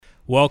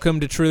Welcome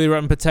to Truly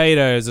Rotten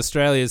Potatoes,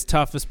 Australia's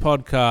toughest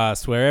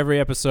podcast, where every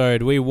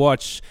episode we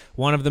watch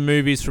one of the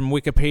movies from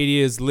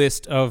Wikipedia's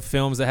list of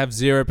films that have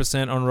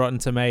 0% on Rotten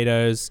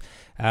Tomatoes.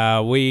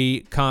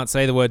 We can't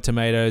say the word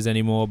tomatoes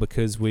anymore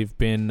because we've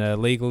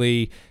been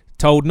legally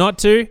told not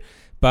to.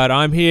 But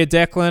I'm here,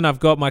 Declan.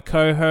 I've got my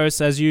co-host,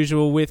 as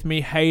usual, with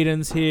me.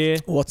 Hayden's here.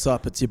 What's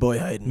up? It's your boy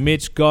Hayden.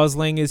 Mitch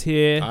Gosling is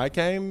here.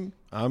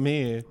 I'm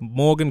here.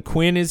 Morgan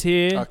Quinn is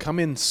here. Come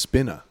in,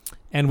 Spinner.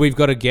 And we've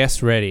got a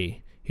guest ready.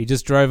 He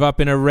just drove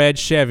up in a red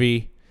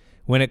Chevy.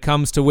 When it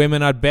comes to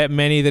women, I'd bet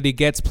many that he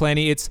gets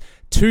plenty. It's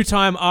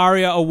two-time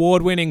ARIA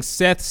award-winning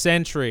Seth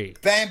Sentry.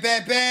 Bam,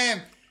 bam,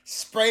 bam.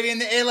 Sprayed in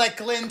the air like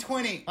Glen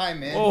 20. Hi,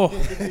 man. Oh.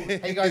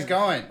 How you guys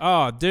going?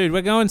 Oh, dude,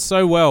 we're going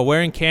so well.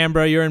 We're in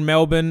Canberra. You're in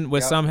Melbourne.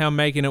 We're somehow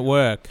making it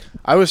work.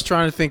 I was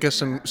trying to think of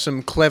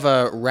some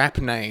clever rap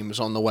names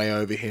on the way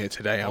over here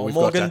today.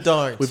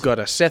 We've got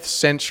a Seth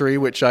Century,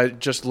 which I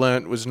just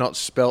learnt was not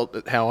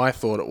spelt how I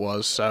thought it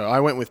was. So I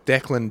went with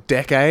Declan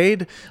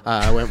Decade.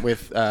 I went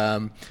with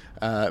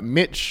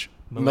Mitch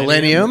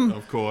Millennium.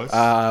 Of course.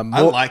 I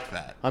like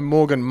that. I'm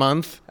Morgan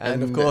Month.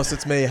 And of course,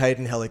 it's me,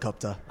 Hayden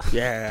Helicopter.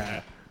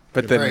 Yeah.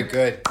 But Very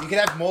good. You could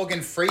have Morgan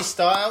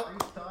Freestyle.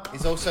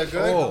 Is also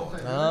good. Oh,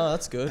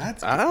 that's good.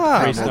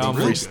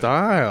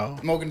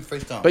 freestyle. Morgan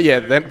Freestyle. But yeah,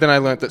 then I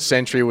learnt that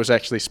Century was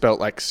actually spelt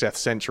like Seth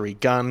Century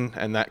Gun,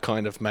 and that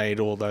kind of made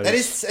all those.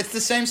 It's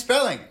the same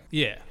spelling.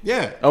 Yeah.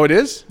 Yeah. Oh, it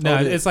is? No,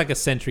 it's like a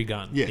sentry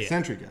gun. Yeah,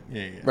 Sentry gun.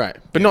 Yeah. Right.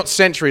 But not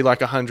century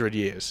like 100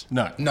 years.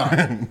 No. No.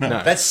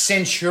 That's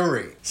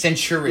Century.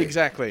 Century.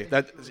 Exactly.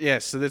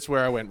 So that's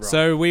where I went wrong.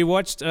 So we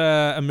watched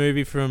a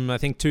movie from, I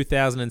think,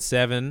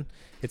 2007.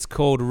 It's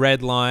called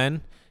Red Line.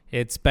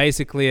 It's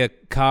basically a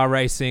car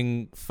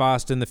racing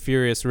Fast and the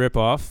Furious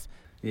ripoff.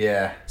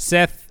 Yeah.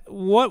 Seth,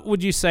 what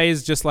would you say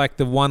is just like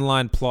the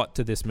one-line plot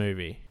to this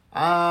movie?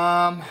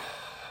 Fuck.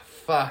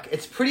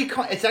 It's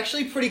it's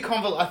actually pretty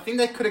convoluted. I think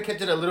they could have kept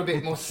it a little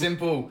bit more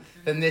simple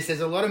than this. There's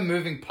a lot of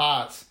moving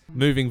parts.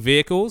 Moving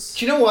vehicles?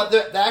 Do you know what?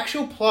 The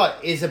actual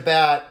plot is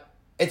about...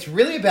 It's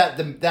really about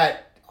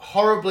that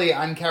horribly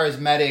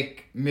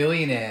uncharismatic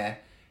millionaire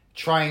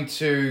trying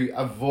to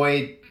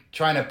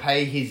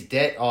pay his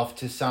debt off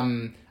to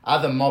some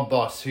other mob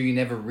boss who you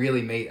never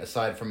really meet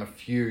aside from a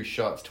few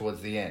shots towards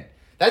the end.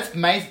 That's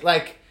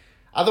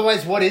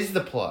otherwise what is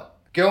the plot?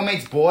 Girl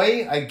meets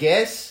boy, I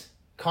guess,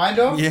 kind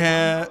of?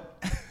 Yeah.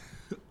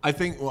 I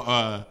think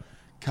car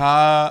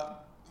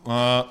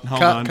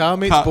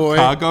meets boy.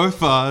 Car go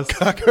fast.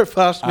 Car go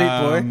fast meet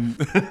boy.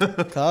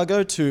 Car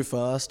go too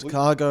fast,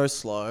 car go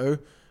slow.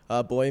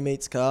 Boy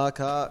meets car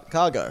go.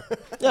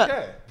 Yeah.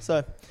 Okay.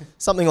 So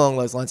something along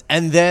those lines.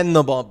 And then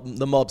the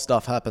mob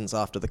stuff happens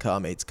after the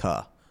car meets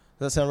car.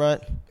 Does that sound right?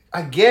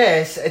 I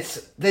guess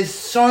there's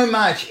so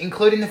much,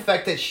 including the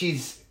fact that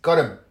she's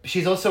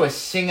also a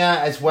singer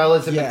as well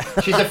as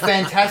she's a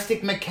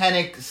fantastic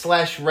mechanic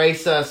 /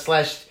 racer /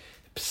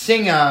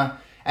 singer,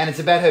 and it's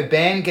about her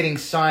band getting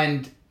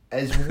signed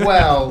as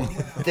well.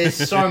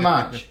 There's so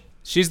much.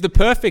 She's the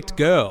perfect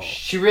girl.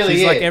 She really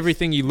She's is. like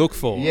everything you look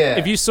for. Yeah.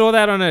 If you saw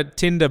that on a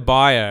Tinder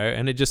bio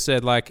and it just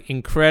said like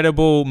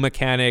incredible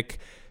mechanic,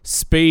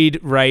 speed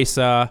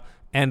racer,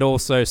 and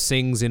also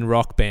sings in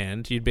rock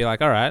band, you'd be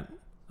like, all right,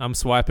 I'm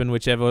swiping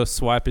whichever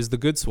swipe is the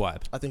good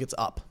swipe. I think it's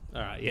up.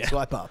 All right, yeah.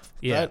 Swipe up.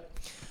 Yeah. Right?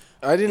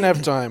 I didn't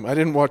have time. I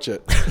didn't watch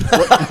it.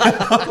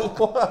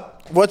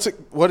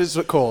 What is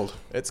it called?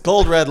 It's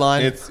called Red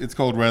Line. It's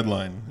called Red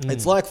Line.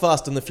 It's like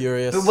Fast and the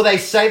Furious. Well, they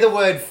say the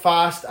word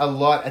fast a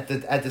lot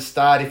at the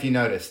start. If you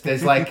notice,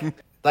 there's in fact,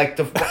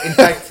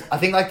 I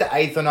think like the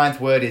 8th or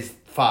 9th word is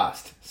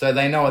fast, so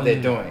they know what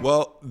they're doing.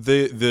 Well,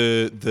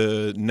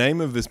 the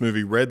name of this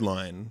movie, Red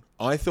Line,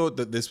 I thought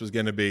that this was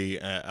going to be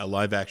a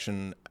live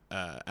action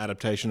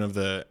adaptation of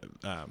the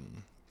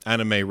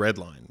anime Red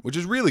Line, which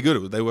is really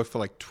good. They worked for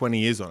like 20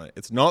 years on it.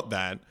 It's not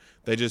that.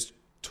 They just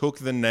took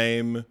the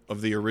name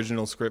of the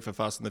original script for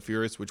Fast and the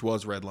Furious, which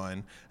was Red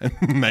Line, and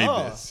made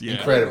this. Yeah.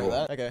 Incredible.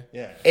 Okay.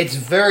 Yeah. It's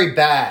very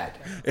bad.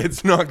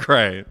 It's not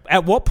great.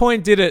 At what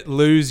point did it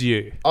lose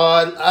you?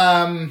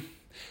 When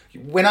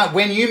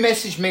you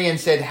messaged me and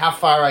said how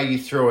far are you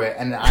through it,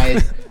 and I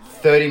had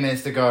 30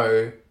 minutes to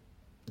go,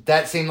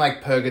 that seemed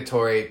like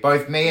purgatory.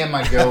 Both me and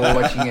my girl were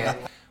watching it.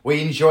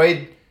 We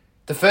enjoyed.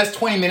 The first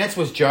 20 minutes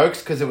was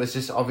jokes because it was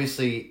just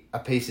obviously a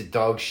piece of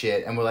dog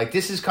shit, and we're like,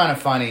 this is kind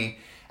of funny,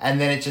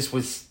 and then it just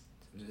was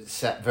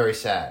very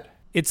sad.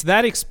 It's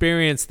that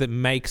experience that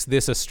makes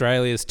this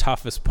Australia's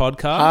toughest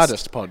podcast.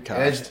 Hardest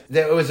podcast.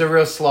 It was a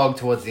real slog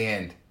towards the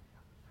end.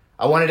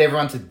 I wanted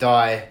everyone to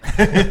die.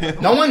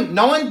 No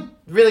one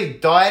really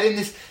died in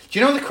this. Do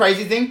you know the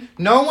crazy thing?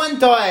 No one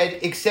died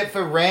except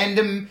for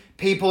random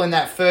people in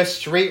that first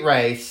street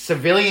race.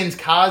 Civilians'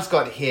 cars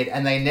got hit,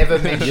 and they never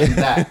mentioned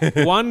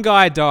that. One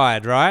guy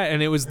died, right?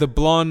 And it was the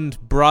blonde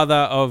brother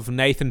of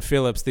Nathan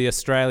Phillips, the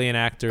Australian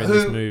actor in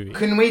this movie.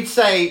 Can we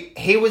say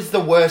he was the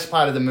worst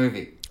part of the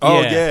movie?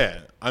 Oh, Yeah. yeah.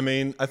 I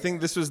mean, I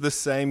think this was the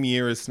same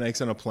year as Snakes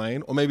on a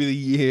Plane, or maybe the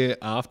year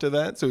after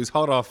that. So he's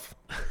hot off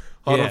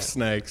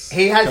Snakes.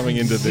 He has coming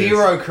into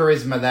zero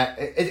charisma. That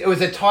it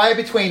was a tie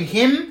between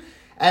him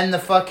and the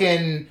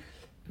fucking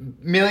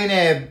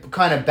millionaire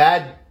kind of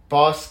bad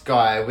boss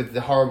guy with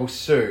the horrible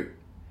suit,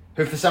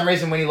 who for some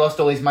reason when he lost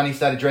all his money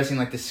started dressing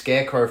like the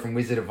Scarecrow from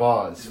Wizard of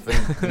Oz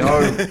for no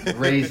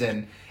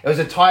reason. It was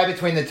a tie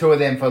between the two of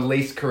them for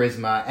least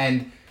charisma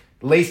and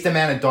least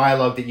amount of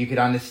dialogue that you could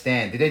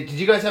understand. Did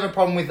you guys have a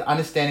problem with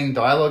understanding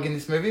dialogue in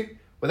this movie?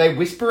 Were they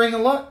whispering a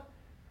lot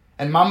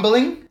and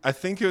mumbling? I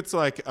think it's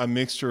like a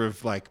mixture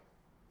of like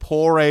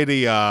poor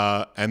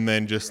ADR and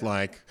then just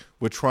like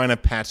we're trying to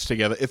patch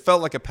together. It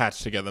felt like a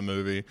patch together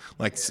movie.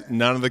 Like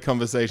none of the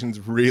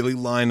conversations really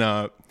line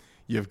up.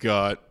 You've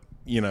got,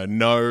 you know,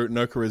 no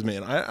charisma.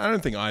 And I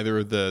don't think either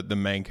of the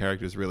main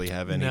characters really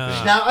have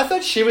anything. No, I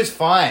thought she was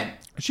fine.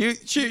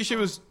 She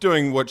was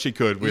doing what she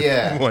could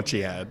with what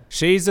she had.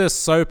 She's a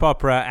soap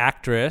opera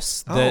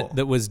actress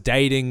that was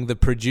dating the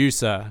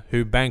producer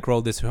who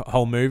bankrolled this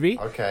whole movie.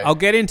 Okay. I'll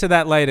get into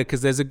that later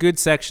because there's a good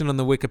section on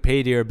the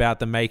Wikipedia about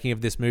the making of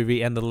this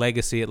movie and the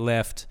legacy it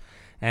left.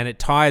 And it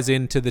ties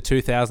into the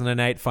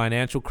 2008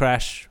 financial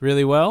crash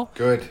really well.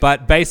 Good.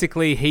 But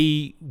basically,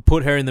 he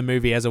put her in the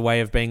movie as a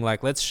way of being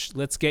like, let's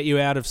get you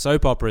out of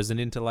soap operas and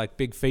into like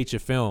big feature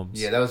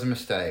films. Yeah, that was a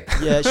mistake.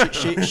 Yeah,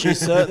 she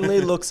certainly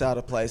looks out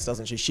of place,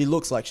 doesn't she? She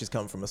looks like she's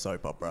come from a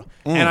soap opera.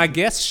 And I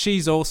guess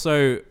she's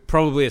also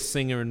probably a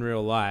singer in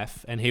real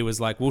life. And he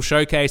was like, we'll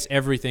showcase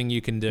everything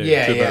you can do.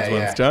 Yeah, Two birds,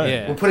 one stone.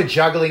 Yeah. We'll put a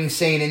juggling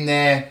scene in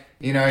there,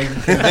 you know.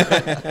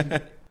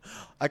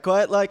 I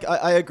quite like.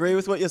 I agree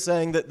with what you're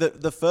saying that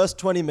the first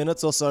 20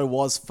 minutes or so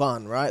was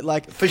fun, right?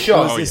 Like For sure.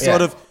 it was this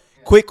sort of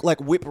quick like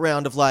whip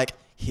round of like,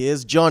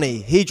 here's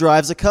Johnny, he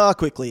drives a car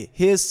quickly.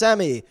 Here's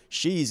Sammy,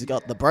 she's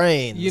got the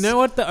brains. You know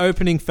what the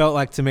opening felt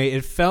like to me?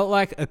 It felt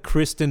like a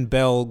Kristen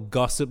Bell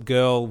Gossip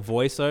Girl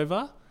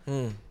voiceover.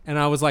 And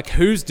I was like,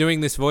 who's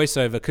doing this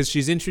voiceover? Because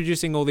she's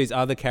introducing all these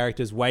other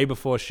characters way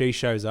before she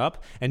shows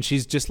up. And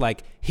she's just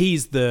like,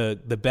 he's the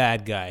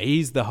bad guy.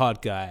 He's the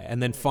hot guy.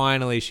 And then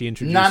finally she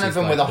introduces None of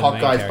them like, were the hot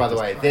main guys, by the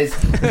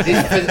characters.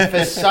 way.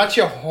 For such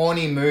a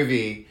horny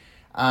movie,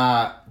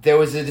 there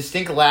was a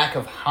distinct lack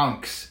of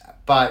hunks.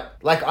 But,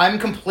 like, I'm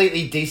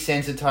completely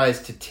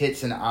desensitized to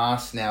tits and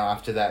ass now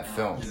after that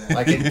film.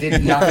 Like, it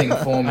did nothing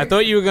for me. I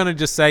thought you were going to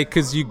just say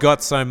because you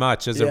got so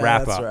much as a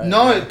rapper. That's right.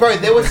 No, bro,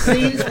 there were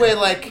scenes where,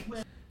 like,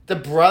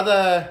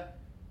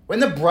 when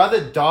the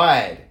brother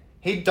died,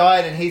 he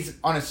died and he's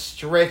on a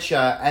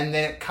stretcher, and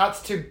then it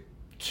cuts to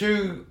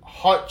two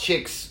hot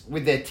chicks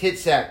with their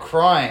tits out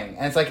crying.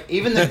 And it's like,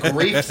 even the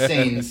grief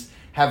scenes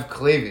have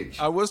cleavage.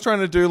 I was trying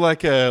to do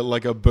like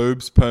a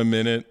boobs per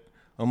minute.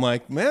 I'm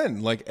like,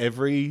 man, like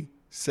every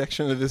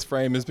section of this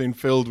frame has been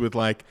filled with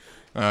like,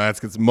 let's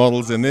get some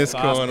models in this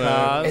Fast corner.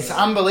 cars. It's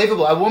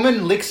unbelievable. A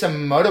woman licks a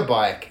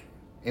motorbike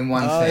in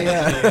one scene.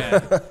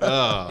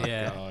 Oh,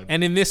 Yeah. God.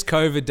 And in this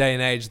COVID day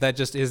and age, that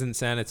just isn't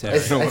sanitary.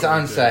 It's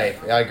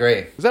unsafe. I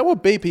agree. Is that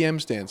what BPM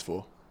stands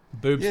for?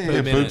 Boobs per Yeah,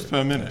 minute. boobs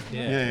per minute.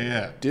 Yeah.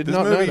 Yeah. Did this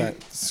not know movie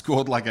that.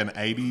 Scored like an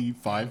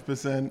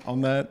 85%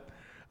 on that.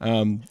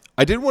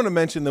 I did want to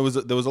mention there was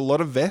a lot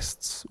of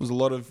vests. There was a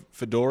lot of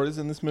fedoras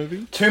in this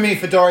movie. Too many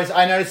fedoras.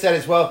 I noticed that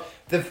as well.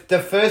 The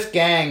first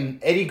gang,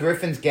 Eddie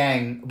Griffin's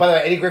gang. By the way,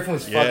 Eddie Griffin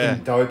was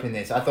fucking dope in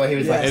this. I thought he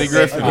was like Yes. Eddie the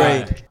best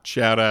Griffin, part.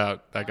 shout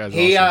out. That guy's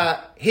He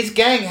awesome. his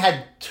gang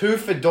had 2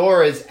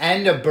 fedoras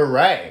and a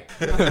beret.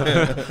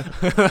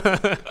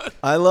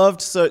 I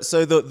loved so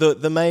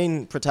the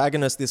main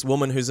protagonist, this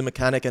woman who's a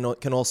mechanic and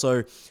can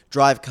also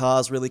drive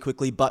cars really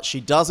quickly, but she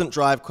doesn't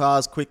drive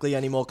cars quickly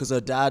anymore because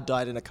her dad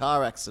died in a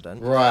car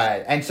accident.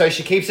 Right. And so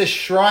she keeps a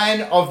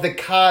shrine of the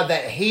car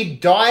that he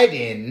died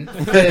in.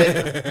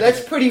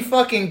 That's pretty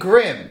fucking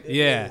grim.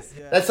 Yeah.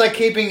 That's like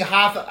keeping a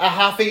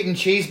half-eaten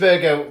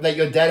cheeseburger that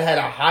your dad had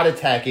a heart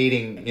attack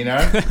eating, you know?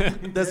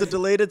 There's a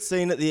deleted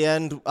scene at the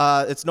end.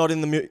 It's not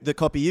in the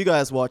copy you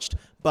guys watched,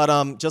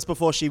 but just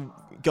before she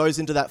goes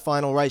into that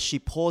final race, she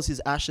pours his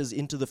ashes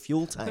into the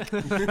fuel tank,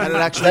 and it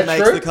actually That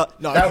makes true? the car.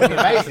 No, That would be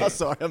amazing.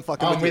 Sorry, I'm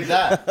fucking I'm with with you.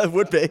 that. It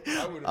would be.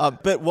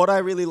 But what I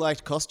really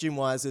liked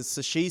costume-wise is,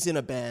 so she's in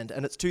a band,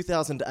 and it's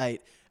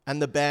 2008,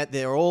 and the band,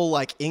 they're all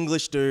like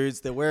English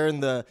dudes. They're wearing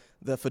the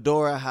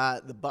fedora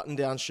hat, the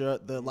button-down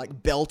shirt, the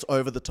like belt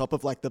over the top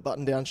of like the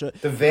button-down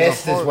shirt. The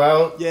vest as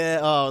well. Yeah,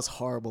 oh, it's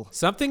horrible.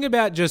 Something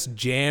about just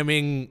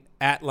jamming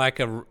at like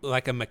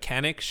a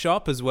mechanic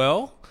shop as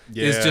well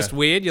is Yeah. just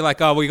weird. You're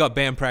like, oh, we got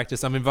band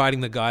practice. I'm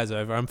inviting the guys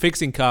over. I'm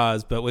fixing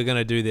cars, but we're going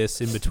to do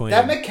this in between.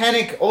 That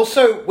mechanic,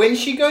 also, when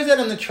she goes out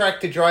on the track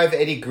to drive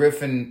Eddie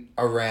Griffin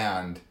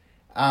around,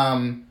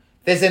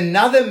 there's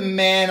another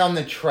man on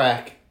the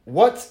track.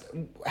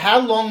 How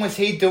long was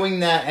he doing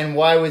that, and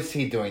why was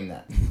he doing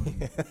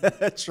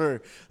that? True,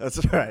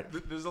 that's right.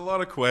 There's a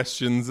lot of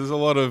questions. There's a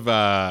lot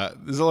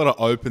of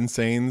open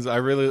scenes. I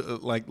really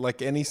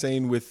like any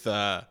scene with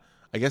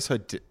I guess her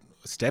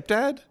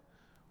stepdad.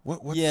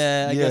 What's,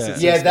 Yeah, I guess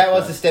it's- Yeah, that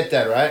was the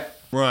stepdad, right?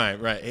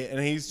 right, and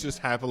he's just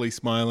happily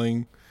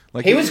smiling.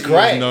 Like He was there's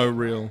great. No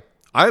real.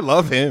 I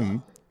love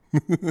him.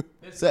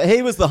 So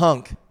he was the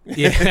hunk.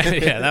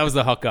 Yeah, that was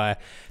the hot guy.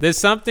 There's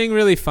something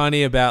really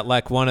funny about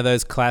like one of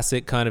those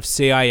classic kind of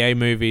CIA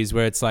movies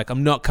where it's like,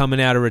 I'm not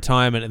coming out of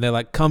retirement, and they're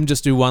like, come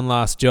just do one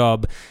last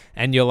job,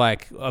 and you're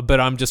like, but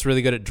I'm just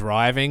really good at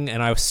driving,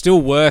 and I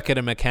still work at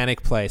a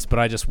mechanic place, but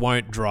I just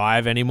won't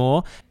drive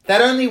anymore.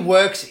 That only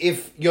works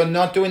if you're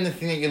not doing the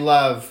thing that you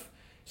love,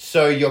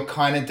 so you're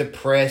kind of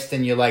depressed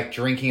and you're like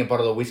drinking a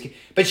bottle of whiskey.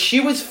 But she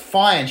was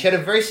fine. She had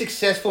a very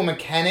successful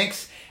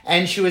mechanics,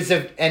 and she was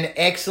an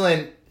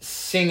excellent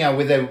singer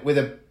with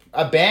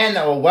a band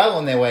that were well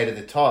on their way to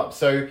the top.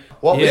 So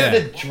what was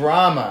the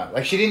drama?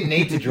 Like, she didn't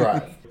need to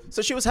drive.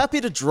 So she was happy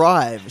to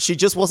drive. She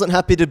just wasn't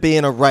happy to be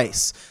in a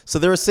race. So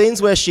there are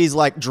scenes where she's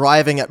like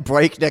driving at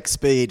breakneck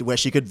speed where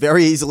she could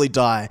very easily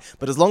die.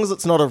 But as long as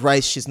it's not a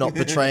race, she's not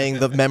betraying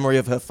the memory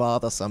of her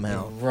father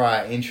somehow.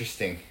 Right,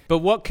 interesting. But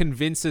what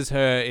convinces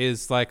her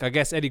is like, I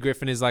guess Eddie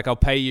Griffin is like, I'll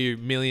pay you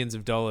millions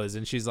of dollars.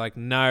 And she's like,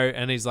 no.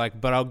 And he's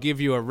like, but I'll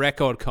give you a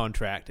record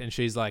contract. And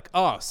she's like,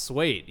 oh,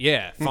 sweet.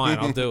 Yeah, fine,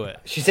 I'll do it.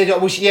 She said,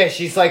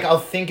 she's like, I'll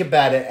think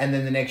about it. And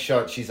then the next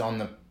shot, she's on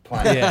the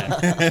plane.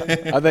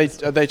 Yeah.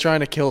 Are they trying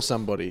to kill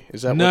somebody?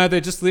 Is that No,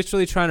 they're just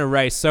literally trying to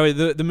race. So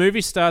the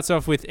movie starts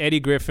off with Eddie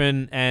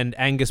Griffin and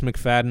Angus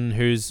McFadden,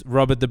 who's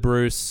Robert the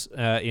Bruce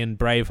in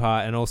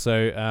Braveheart, and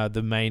also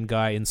the main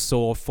guy in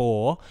Saw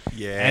 4.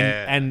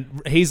 Yeah.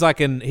 And he's like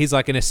an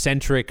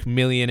eccentric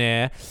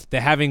millionaire. They're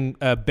having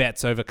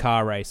bets over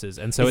car races,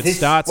 and so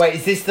starts. Wait,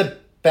 is this the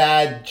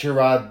bad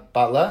Gerard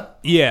Butler?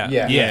 Yeah.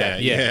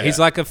 He's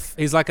like a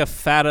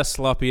fatter,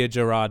 sloppier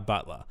Gerard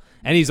Butler,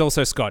 and he's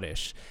also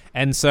Scottish.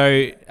 And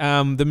so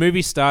the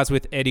movie starts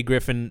with Eddie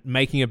Griffin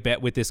making a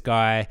bet with this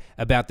guy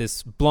about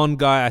this blonde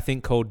guy, I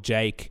think called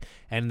Jake.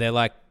 And they're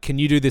like, can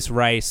you do this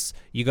race?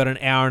 You got an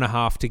hour and a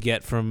half to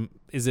get from,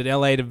 is it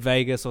LA to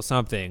Vegas or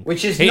something?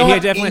 Which is he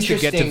not definitely interesting.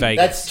 Has to get to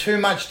Vegas. That's too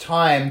much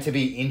time to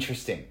be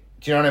interesting.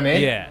 Do you know what I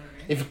mean? Yeah.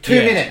 If 2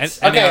 minutes,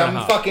 an okay, hour and a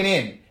I'm half. fucking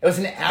in. It was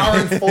an hour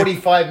and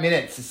 45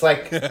 minutes. It's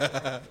like,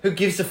 who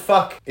gives a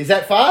fuck? Is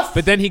that fast?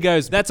 But then he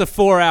goes, that's a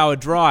 4-hour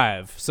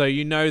drive. So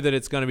you know that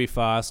it's going to be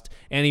fast.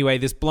 Anyway,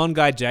 this blonde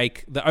guy,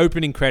 Jake, the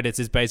opening credits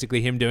is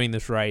basically him doing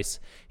this race.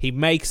 He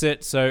makes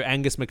it, so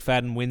Angus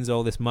McFadden wins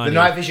all this money. The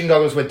night vision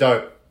goggles were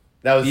dope.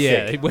 That was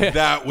sick.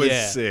 That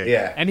was sick.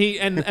 Yeah. And he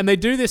and they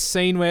do this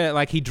scene where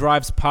like he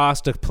drives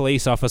past a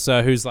police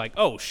officer who's like,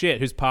 oh shit,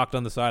 who's parked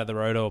on the side of the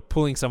road or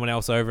pulling someone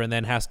else over, and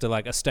then has to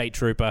like a state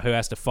trooper who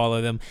has to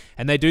follow them.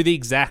 And they do the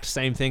exact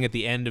same thing at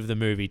the end of the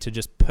movie to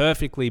just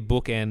perfectly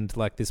bookend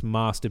like this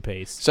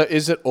masterpiece. So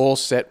is it all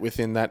set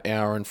within that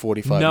hour and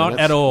 45 Not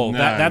minutes? at all. No,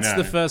 that's no.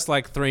 the first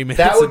like 3 minutes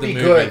That would of the be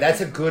movie. good.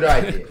 That's a good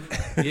idea.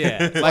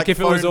 Yeah. Like if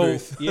it was all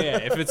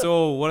if it's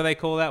all, what do they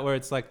call that, where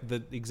it's like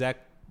the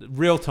exact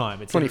real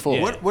time. It's 24.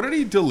 Yeah. What did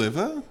he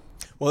deliver?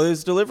 Well, he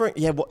was delivering,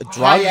 drugs.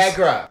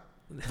 Viagra.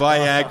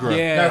 Viagra.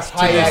 Yeah, No,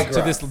 Viagra.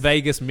 to this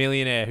Vegas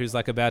millionaire who's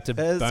like about to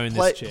bone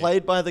this chick.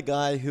 Played by the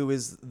guy who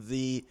is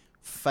the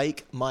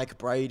fake Mike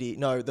Brady.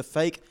 No, the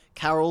fake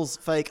Carol's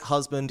fake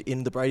husband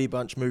in the Brady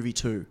Bunch movie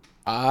 2.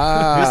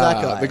 Ah, Who's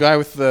that guy? The guy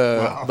with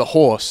the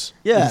horse.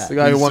 Yeah. The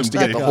guy who He's wants to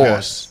some get the big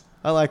horse.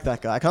 I like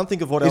that guy. I can't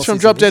think of what He's else from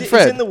he's Drop in. Dead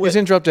Fred. He's He's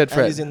in Drop Dead and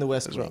Fred he's in the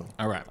West Wing.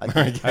 All right.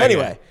 Okay. Okay.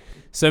 Anyway.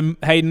 So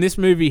Hayden, this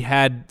movie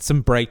had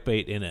some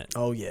breakbeat in it.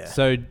 Oh, yeah.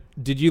 So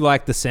did you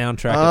like the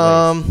soundtrack?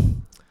 At least?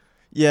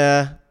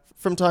 Yeah.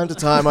 From time to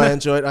time, I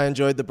enjoyed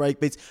the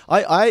breakbeats.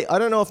 I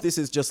don't know if this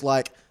is just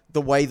like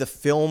the way the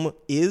film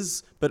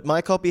is, but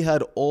my copy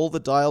had all the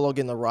dialogue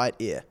in the right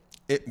ear.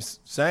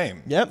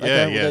 Same. Yep. Yeah, Okay,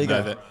 well, yeah. there you no,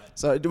 go. that-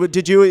 So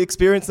did you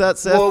experience that,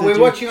 Seth? Well, Did we're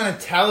you- watching on a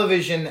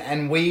television,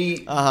 and we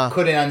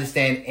couldn't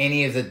understand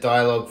any of the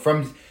dialogue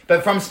from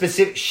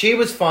specific. She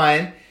was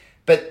fine,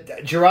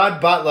 but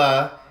Gerard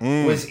Butler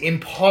was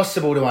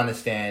impossible to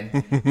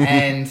understand,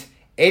 and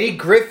Eddie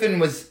Griffin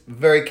was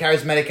very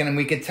charismatic, and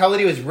we could tell that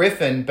he was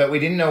riffing, but we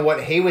didn't know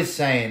what he was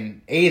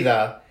saying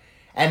either.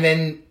 And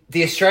then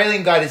the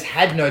Australian guy just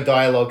had no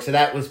dialogue, so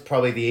that was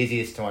probably the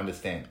easiest to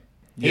understand.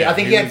 I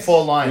think he had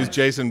 4 lines. He was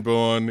Jason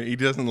Bourne. He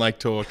doesn't like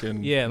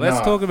talking. Yeah,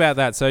 let's talk about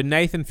that. So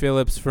Nathan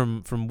Phillips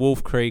from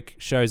Wolf Creek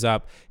shows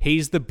up.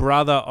 He's the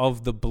brother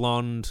of the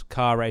blonde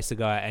car racer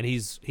guy, and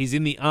he's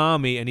in the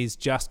army, and he's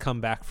just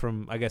come back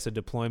from, I guess, a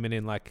deployment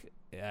in like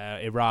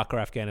Iraq or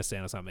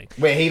Afghanistan or something.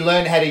 Where he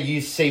learned how to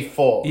use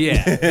C4.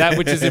 Yeah, that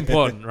which is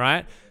important,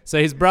 right? So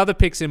his brother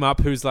picks him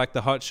up, who's like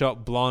the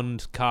hotshot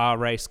blonde car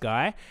race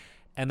guy,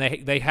 and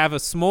they have a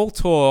small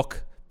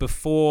talk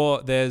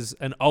before there's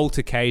an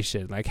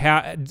altercation. Like,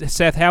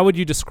 Seth, how would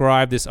you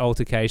describe this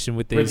altercation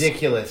with these?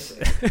 Ridiculous.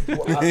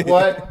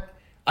 What?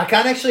 I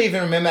can't actually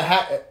even remember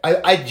how.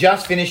 I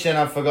just finished it and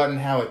I've forgotten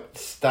how it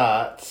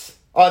starts.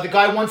 Oh, the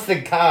guy wants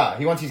the car.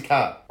 He wants his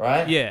car,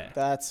 right? Yeah.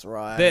 That's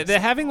right. They're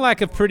having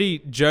like a pretty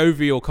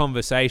jovial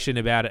conversation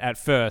about it at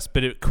first,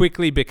 but it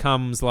quickly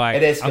becomes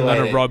like, It I'm going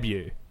escalated. to rob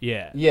you.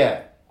 Yeah.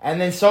 Yeah. And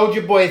then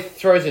Soldier Boy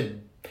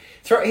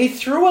he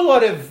threw a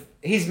lot of.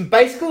 His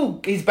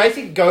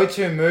basic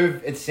go-to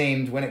move, it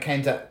seemed, when it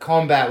came to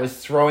combat was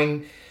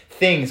throwing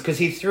things, because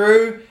he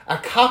threw a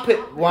cup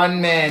at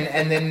one man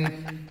and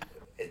then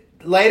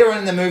later on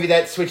in the movie,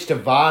 that switched to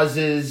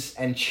vases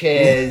and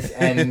chairs,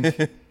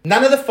 and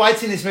none of the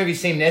fights in this movie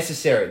seem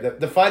necessary.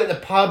 The fight at the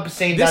pub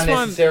seemed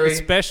unnecessary. This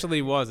one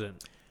especially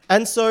wasn't.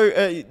 And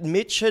so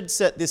Mitch had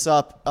set this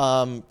up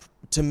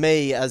to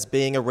me as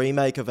being a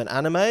remake of an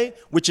anime,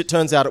 which it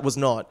turns out it was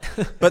not.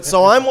 But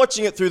so I'm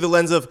watching it through the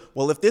lens of,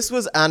 well, if this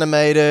was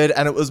animated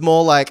and it was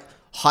more like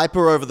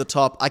hyper over the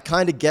top, I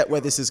kind of get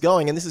where this is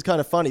going, and this is kind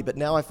of funny, but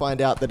now I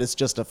find out that it's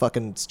just a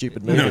fucking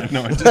stupid movie.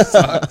 No, it just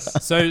sucks.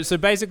 So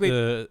basically,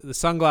 the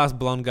sunglass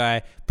blonde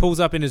guy pulls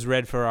up in his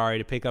red Ferrari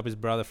to pick up his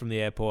brother from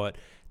the airport.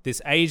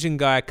 This Asian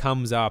guy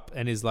comes up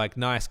and is like,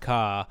 nice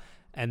car,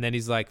 and then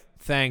he's like,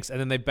 thanks, and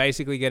then they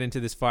basically get into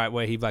this fight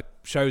where he like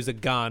shows a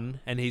gun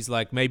and he's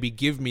like, maybe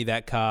give me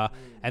that car,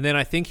 and then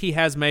I think he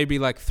has maybe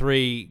like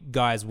 3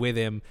 guys with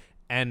him,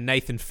 and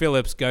Nathan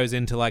Phillips goes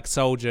into like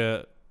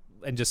soldier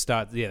and just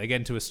starts, they get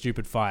into a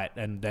stupid fight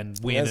and then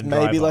win. There's and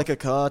maybe drive like off. a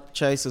car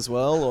chase as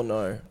well, or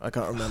no? I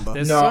can't remember.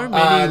 There's so many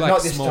like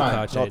not this small time.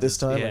 car chases. Not this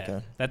time? Yeah.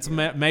 Okay. That's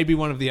maybe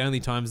one of the only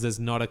times there's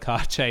not a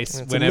car chase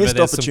It's a whenever missed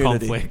there's some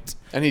opportunity. conflict.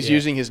 And he's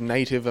using his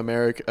native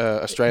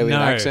Australian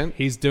No, accent.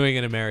 he's doing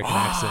an American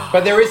accent.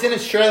 But there is an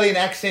Australian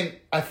accent,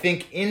 I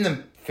think, in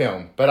the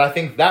film, but I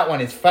think that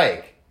one is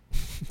fake,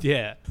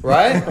 Yeah.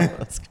 right?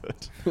 That's good.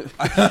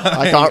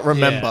 I can't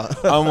remember.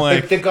 I'm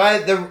like, The guy,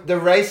 the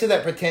racer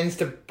that pretends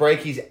to break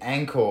his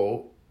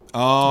ankle,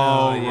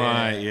 oh, yeah.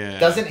 right, yeah.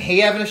 doesn't he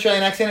have an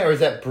Australian accent, or is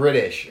that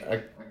British?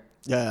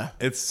 Yeah.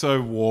 It's so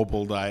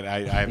warbled. I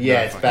have Yeah,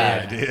 no it's fucking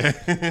bad.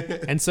 idea.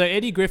 And so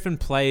Eddie Griffin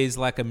plays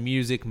like a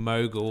music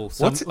mogul,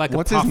 What's like a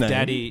his Puff name?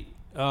 Daddy.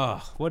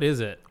 Oh, what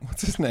is it?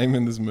 What's his name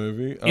in this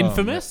movie? Oh,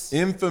 Infamous?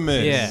 man.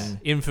 Infamous. Yeah,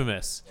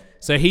 Infamous.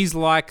 So he's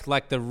like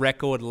the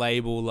record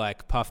label,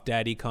 like Puff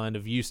Daddy kind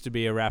of used to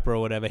be a rapper or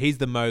whatever. He's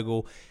the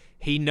mogul.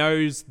 He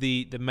knows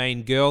the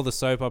main girl, the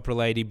soap opera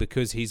lady,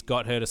 because he's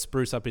got her to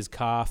spruce up his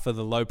car for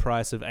the low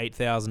price of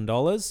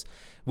 $8,000.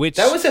 Which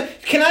That was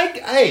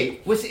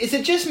is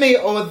it just me,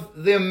 or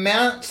the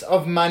amount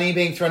of money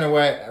being thrown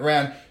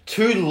around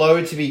too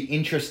low to be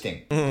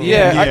interesting?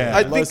 Yeah,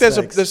 I Low think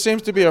stakes. there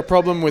seems to be a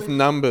problem with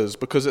numbers,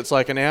 because it's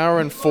like 1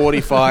 hour and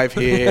 45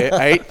 here,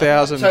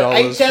 $8,000 So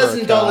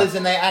 $8,000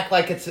 and they act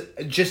like it's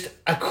just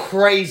a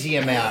crazy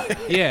amount.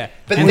 yeah,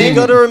 But And then You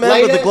got to remember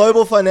later- the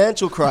global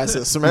financial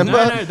crisis, remember?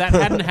 no, that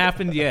hadn't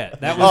happened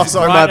yet. That was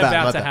sorry, right my bad,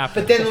 about my to bad. happen.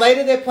 But then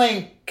later they're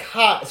playing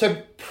cards. So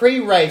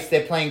pre-race,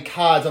 they're playing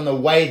cards on the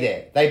way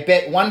there. They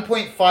bet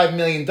 $1.5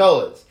 million.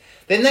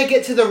 Then they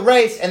get to the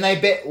race and they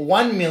bet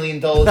 $1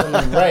 million on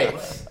the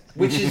race,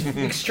 which is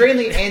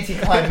extremely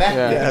anticlimactic.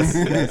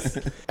 Yes.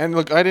 And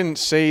look, I didn't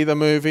see the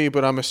movie,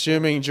 but I'm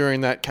assuming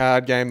during that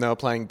card game they were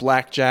playing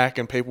blackjack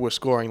and people were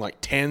scoring like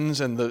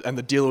tens, and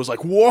the dealer was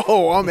like,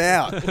 "Whoa, I'm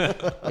out!"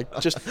 Like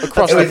just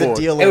across It the was a board.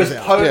 deal. It was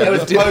out. poker. It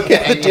was poker.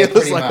 The And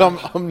dealer's like,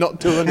 I'm not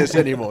doing this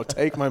anymore.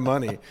 Take my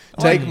money.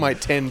 Take my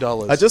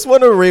 $10. I just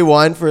want to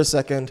rewind for a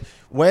second.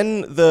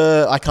 When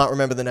I can't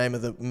remember the name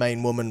of the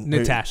main woman.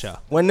 Natasha.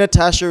 When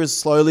Natasha is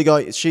slowly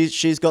going,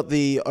 she's got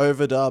the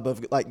overdub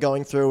of like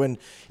going through and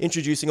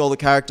introducing all the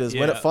characters.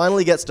 When Yeah. it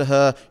finally gets to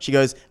her, she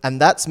goes, "And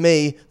that's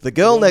me, the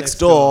girl next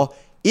door.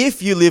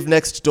 If you live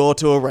next door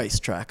to a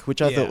racetrack,"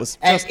 which I Yeah. thought was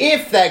And just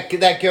if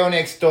that girl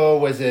next door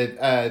was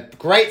a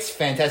great,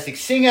 fantastic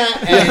singer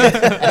and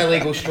an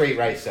illegal street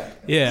racer.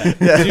 Yeah.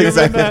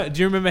 Do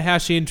you remember how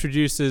she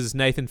introduces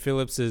Nathan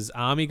Phillips'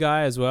 army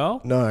guy as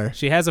well? No.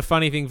 She has a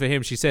funny thing for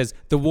him. She says,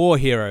 "The war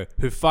hero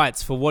who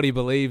fights for what he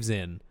believes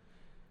in."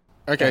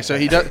 Okay, so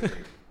he does.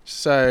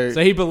 So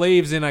So he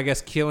believes in, I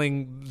guess,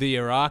 killing the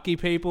Iraqi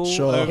people.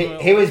 Sure. over-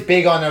 He was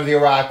big on the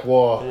Iraq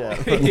War. yeah.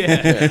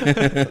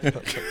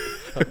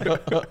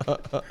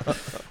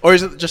 or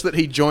is it just that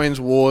he joins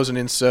wars and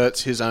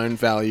inserts his own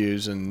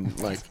values and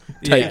like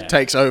Yeah.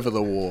 takes over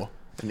the war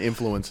and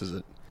influences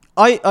it?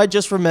 I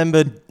just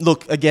remembered.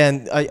 Look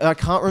again. I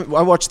can't.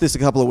 I watched this a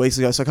couple of weeks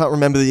ago, so I can't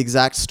remember the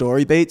exact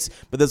story beats.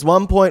 But there's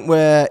one point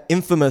where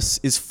Infamous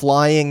is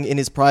flying in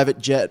his private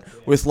jet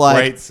with like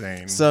Great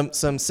scene.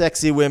 some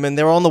sexy women.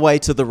 They're on the way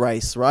to the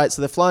race, right?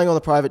 So they're flying on the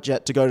private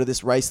jet to go to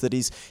this race that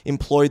he's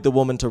employed the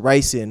woman to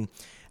race in.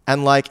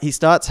 And like he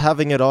starts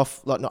having it off,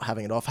 like not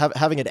having it off,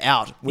 having it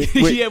out with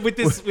Yeah, with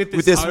this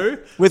hoe.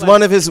 with Like-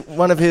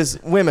 one of his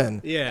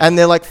women. Yeah. And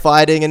they're like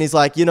fighting, and he's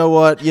like, you know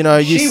what, you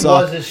She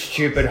suck. was a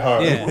stupid hoe.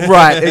 Yeah.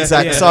 Right,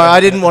 exactly. Yeah. Sorry,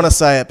 I didn't want to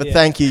say it, but Yeah.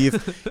 thank you.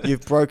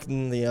 You've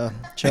broken the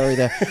cherry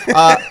there.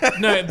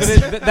 No,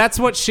 but that's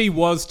what she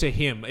was to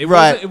him.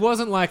 Right. It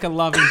wasn't like a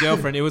loving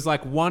girlfriend. It was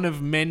like one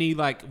of many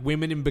like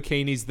women in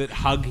bikinis that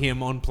hug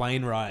him on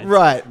plane rides.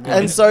 Right.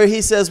 And so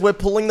he says, we're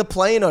pulling the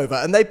plane over.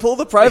 And they pull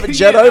the private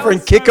jet Yeah, that over and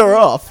was kick so her good.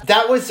 off.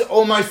 That was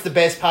almost the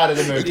best part of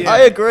the movie. I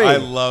agree. I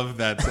love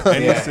that.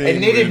 Any Yeah. scene It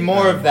needed with,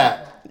 more of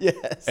that. Yes.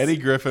 Eddie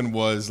Griffin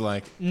was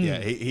like,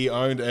 he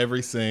owned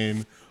every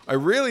scene. I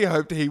really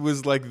hoped he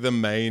was like the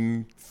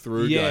main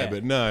through Yeah. guy,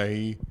 but no,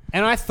 he.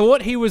 And I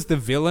thought he was the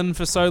villain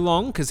for so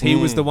long because he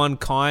was the one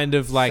kind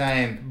of like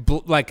Same.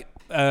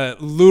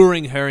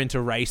 luring her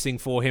into racing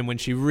for him when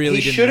she really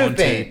He didn't should have want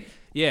to. been.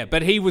 Yeah,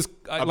 but he was.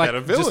 better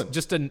villain.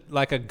 Just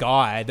a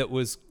guy that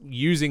was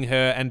using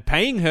her and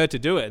paying her to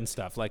do it and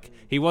stuff. Like,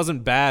 he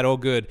wasn't bad or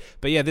good.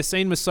 But yeah, this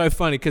scene was so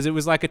funny because it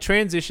was like a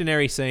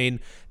transitionary scene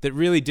that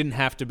really didn't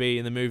have to be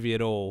in the movie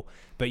at all.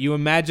 But you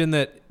imagine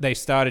that they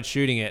started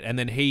shooting it and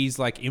then he's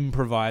like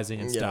improvising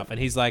and stuff.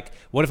 And he's like,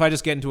 what if I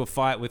just get into a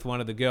fight with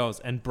one of the girls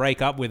and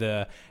break up with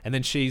her? And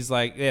then she's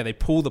like, they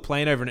pull the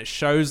plane over and it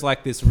shows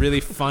like this really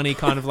funny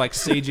kind of like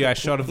CGI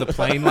shot of the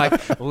plane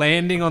like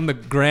landing on the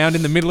ground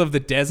in the middle of the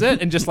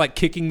desert and just like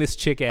kicking this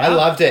chick out. I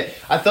loved it.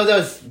 I thought that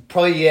was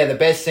probably, the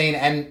best scene.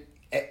 And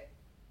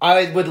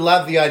I would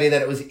love the idea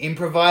that it was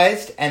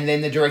improvised and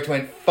then the director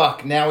went,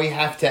 fuck, now we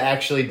have to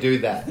actually do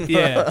that.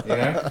 Yeah. You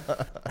know?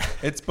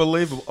 It's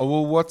believable.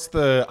 Well,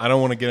 I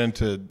don't want to get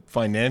into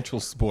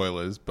financial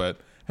spoilers, but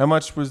how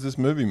much was this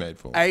movie made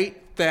for?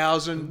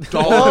 $8,000.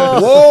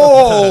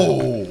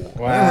 Whoa!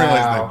 Wow. I didn't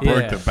realize they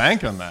broke the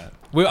bank on that.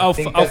 Well, I'll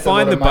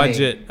find the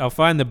budget. I'll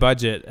find the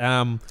budget.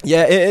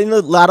 Yeah, in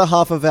the latter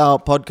half of our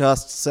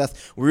podcast,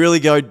 Seth, we really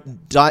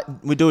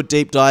we do a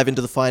deep dive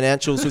into the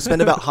financials. We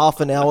spend about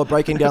half an hour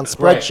breaking down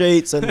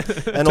spreadsheets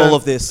and all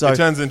of this. So it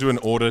turns into an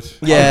audit.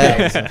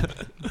 Yeah.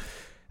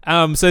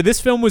 So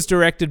this film was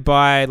directed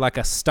by like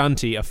a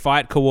stunty, a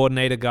fight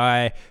coordinator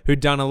guy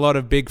who'd done a lot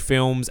of big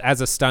films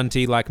as a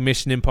stunty, like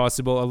Mission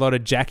Impossible, a lot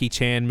of Jackie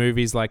Chan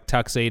movies like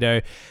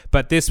Tuxedo.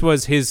 But this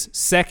was his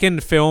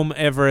second film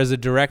ever as a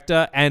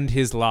director and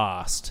his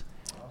last.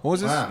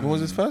 What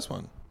was his first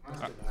one?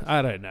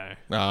 I don't know.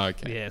 Oh,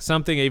 okay. Yeah,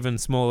 something even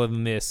smaller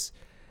than this.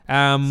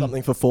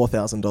 Something for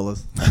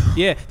 $4,000.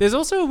 Yeah, there's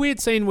also a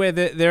weird scene where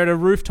they're at a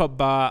rooftop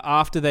bar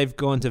after they've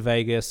gone to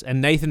Vegas, and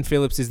Nathan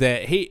Phillips is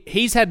there.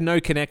 He's had no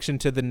connection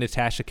to the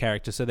Natasha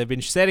character, so they've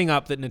been setting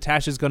up that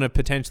Natasha's going to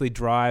potentially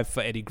drive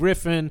for Eddie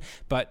Griffin,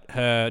 but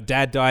her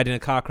dad died in a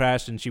car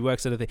crash, and she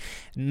works at a thing.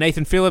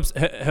 Nathan Phillips,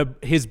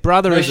 his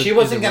brother. No, she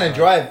wasn't going to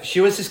drive.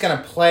 She was just going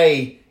to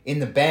play in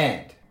the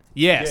band.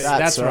 Yes,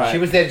 that's right. She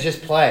was there to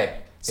just play.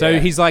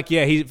 So he's like,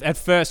 at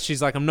first she's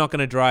like, I'm not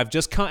going to drive,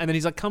 just come. And then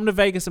he's like, come to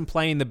Vegas and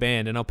play in the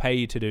band and I'll pay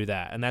you to do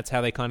that. And that's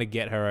how they kind of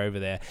get her over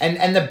there.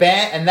 And the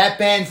band, and that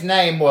band's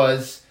name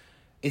was,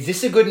 is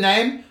this a good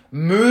name?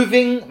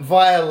 Moving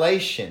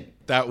Violation.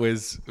 That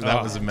was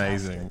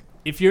amazing.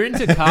 If you're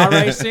into car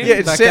racing,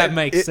 that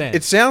makes sense.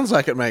 It sounds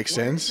like it makes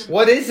sense.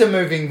 What is a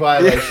moving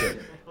violation?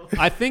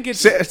 I think it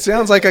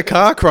sounds like a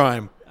car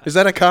crime. Is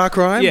that a car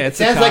crime? Yeah, it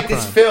sounds like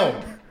this film.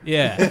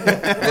 Yeah.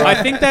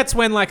 I think that's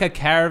when like a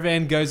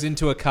caravan goes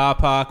into a car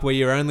park where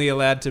you're only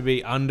allowed to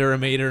be under 1.5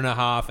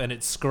 meters and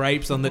it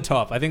scrapes on the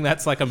top. I think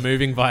that's like a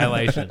moving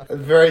violation.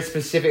 Very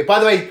specific.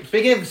 By the way,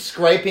 speaking of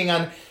scraping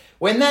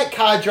when that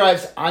car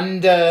drives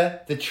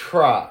under the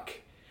truck,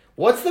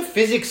 what's the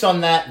physics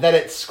on that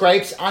it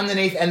scrapes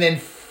underneath and then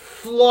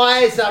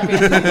flies up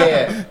into the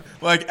air?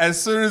 Like, as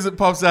soon as it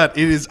pops out,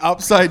 it is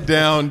upside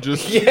down,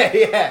 just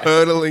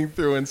hurtling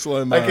through in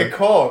slow mo. Like a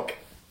cork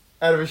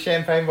out of a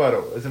champagne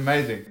bottle. It was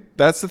amazing.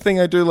 That's the thing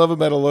I do love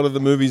about a lot of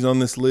the movies on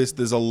this list.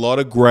 There's a lot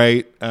of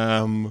great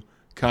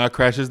car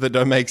crashes that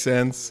don't make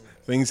sense.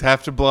 Things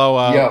have to blow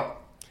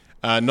up.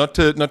 Yeah. Not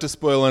to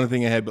spoil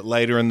anything ahead, but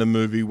later in the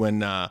movie when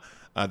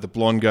the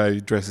blonde guy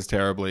dresses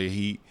terribly,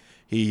 he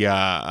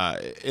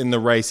in the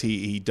race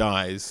he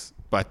dies.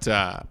 But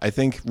I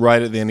think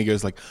right at the end he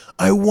goes like,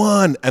 "I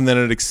won!" and then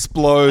it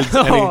explodes.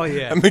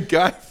 And the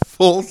guy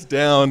falls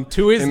down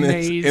to his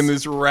knees in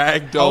this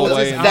ragdoll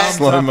way in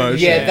slow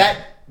motion.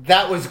 Yeah,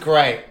 that was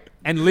great.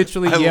 And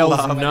literally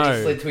yells no.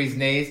 He slid to his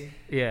knees.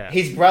 Yeah.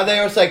 His brother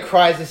also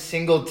cries a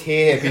single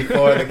tear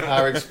before the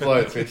car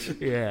explodes, which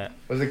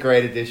was a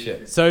great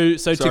addition. So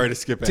sorry to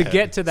skip ahead. To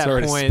get to that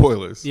point,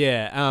 spoilers.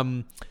 Yeah.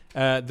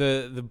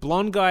 The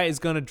blonde guy is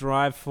going to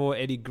drive for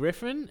Eddie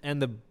Griffin,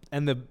 and the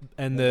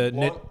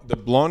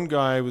blonde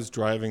guy was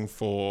driving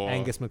for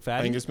Angus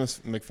McFadden. Angus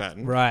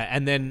McFadden. Right,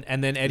 and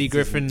then Eddie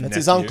Griffin. That's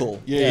his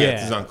uncle. Yeah,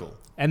 it's his uncle.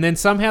 And then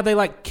somehow they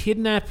like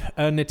kidnap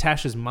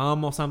Natasha's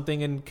mum or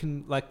something and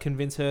can like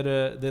convince her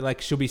to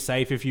she'll be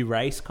safe if you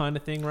race kind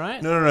of thing,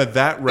 right? No,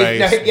 that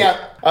race.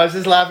 I was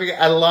just laughing.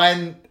 A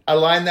line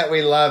that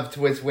we loved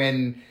was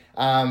when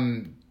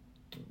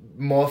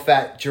more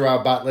fat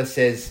Gerard Butler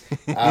says,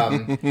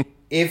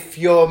 if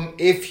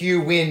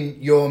you win,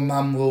 your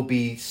mum will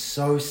be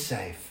so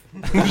safe.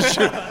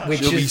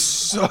 She'll be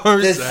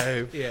so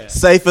safe. Yeah.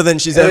 Safer than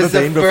she's ever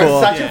been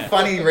before. Such a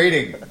funny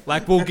reading.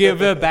 Like, we'll give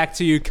her back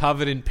to you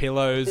covered in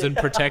pillows and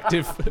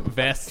protective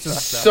vests and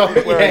stuff.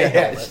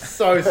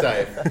 So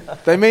safe.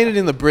 They mean it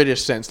in the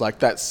British sense, like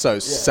that's so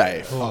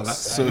safe. Oh, that's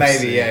so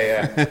maybe,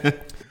 safe.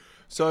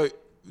 So,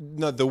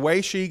 no, the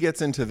way she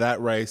gets into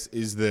that race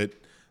is that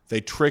they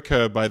trick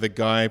her by the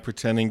guy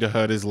pretending to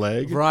hurt his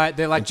leg. Right,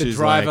 they're like the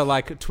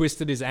driver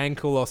twisted his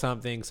ankle or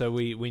something, so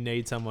we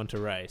need someone to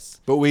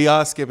race. But we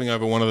are skipping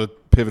over one of the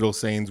pivotal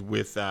scenes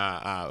with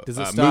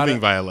Moving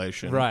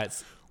Violation. Right.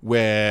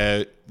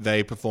 Where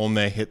they perform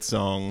their hit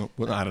song.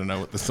 Well, I don't know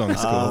what the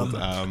song's called.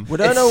 We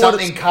don't it's know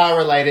something car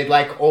related,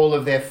 like all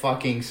of their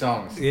fucking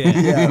songs.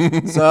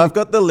 Yeah. So I've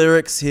got the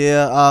lyrics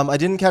here. I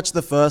didn't catch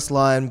the first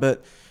line,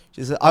 but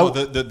She said,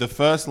 the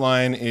first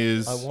line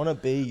is, I want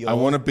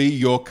to be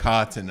your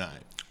car tonight.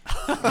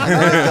 And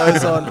it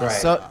goes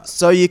on.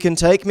 So you can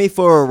take me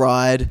for a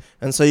ride,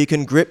 and so you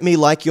can grip me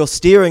like your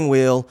steering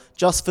wheel.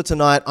 Just for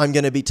tonight, I'm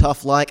going to be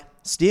tough like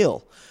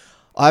steel.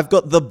 I've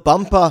got the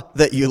bumper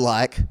that you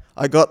like.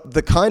 I got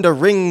the kind of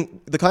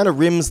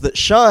rims that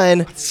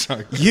shine.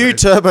 So you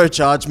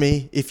turbocharge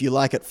me if you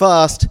like it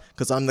fast,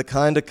 because I'm the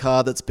kind of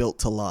car that's built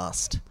to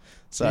last.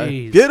 So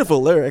Jeez.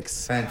 Beautiful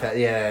lyrics.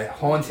 Fantastic. Yeah,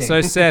 haunting. So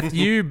Seth,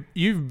 you're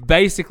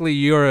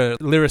a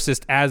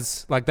lyricist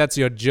as like that's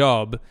your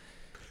job.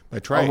 By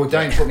trade. well,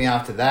 don't put me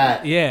after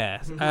that.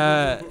 Yeah.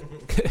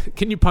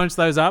 Can you punch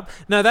those up?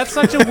 No, that's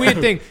such a weird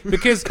thing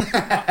because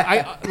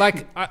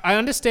I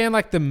understand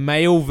like the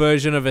male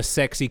version of a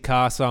sexy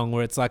car song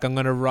where it's like, I'm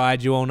going to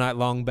ride you all night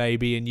long,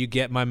 baby, and you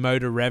get my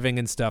motor revving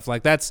and stuff.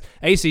 Like that's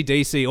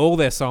AC/DC. All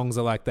their songs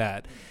are like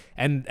that.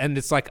 And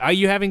it's like, are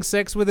you having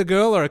sex with a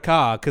girl or a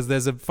car? Because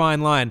there's a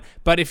fine line.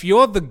 But if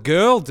you're the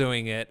girl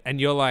doing it and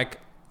you're like,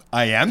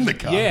 I am the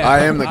car. yeah,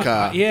 I am the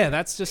car. Yeah,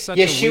 that's just such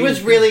Yeah, a she weird was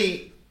thing.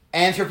 really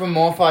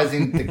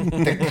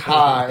anthropomorphizing the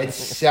car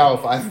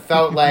itself. I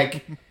felt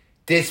like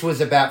this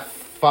was about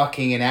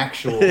fucking an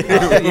actual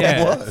car.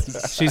 Yeah.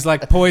 She's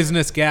like,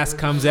 poisonous gas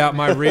comes out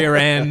my rear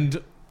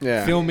end.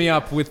 Yeah. Fill me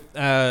up with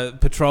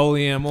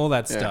petroleum, all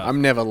that Yeah, stuff.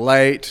 I'm never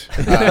late.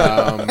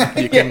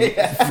 You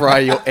can fry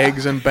your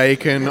eggs and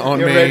bacon on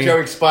Your me. retro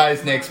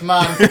expires next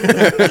month.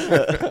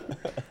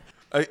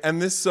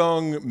 And this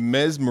song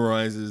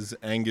mesmerizes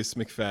Angus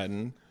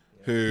McFadden,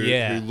 who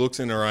looks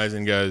in her eyes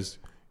and goes,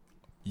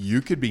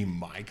 you could be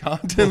my car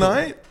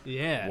tonight?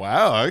 Yeah.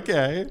 Wow,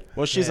 okay.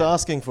 Well, she's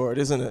asking for it,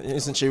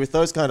 isn't she? With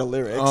those kind of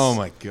lyrics. Oh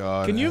my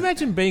God. Can you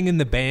imagine being in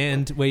the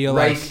band where you're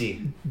Racy.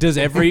 like, does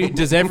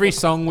every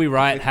song we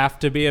write have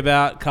to be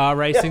about car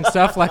racing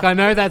stuff? Like, I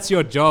know that's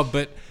your job,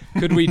 but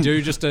could we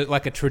do just a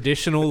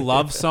traditional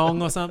love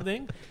song or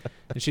something?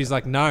 And she's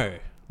like, no,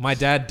 my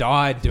dad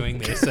died doing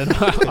this, and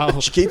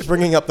I'll. She keeps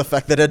bringing up the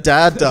fact that her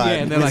dad died. Yeah,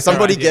 and they're like,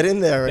 somebody all right, get in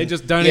there. They And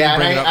just don't even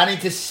bring it up. I need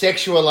to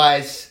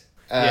sexualize.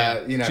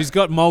 She's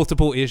got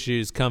multiple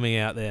issues coming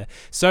out there.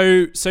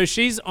 So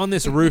she's on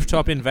this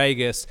rooftop in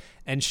Vegas,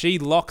 and she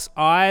locks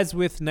eyes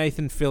with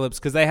Nathan Phillips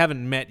because they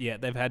haven't met yet.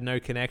 They've had no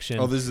connection.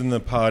 Oh, this is in the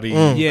party.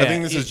 Yeah, I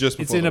think this is just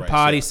before it's in the a race,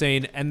 party yeah.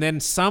 scene, and then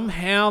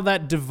somehow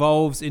that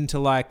devolves into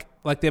like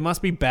there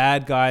must be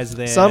bad guys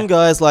there. some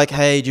guy's like,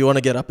 hey, do you want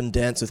to get up and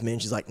dance with me?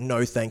 And she's like,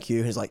 no, thank you.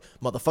 And he's like,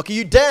 motherfucker,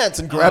 you dance,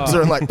 and grabs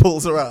her and like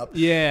pulls her up.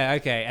 Yeah,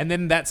 okay, and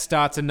then that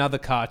starts another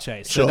car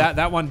chase. Sure. So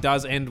that one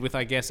does end with,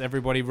 I guess,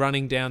 everybody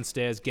running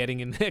downstairs, getting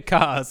in their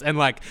cars, and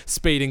like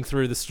speeding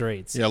through the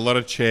streets. Yeah, a lot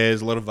of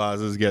chairs, a lot of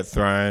vases get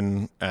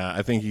thrown.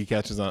 I think he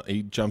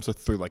jumps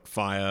through like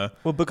fire.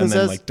 Well, because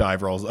and then like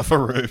dive rolls off a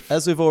roof.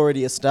 As we've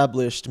already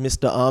established,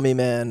 Mr. Army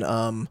Man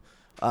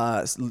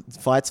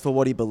fights for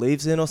what he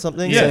believes in or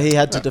something, Yeah. so he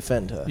had to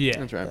defend her. Yeah.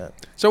 That's right.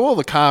 So all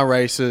the car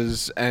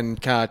races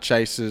and car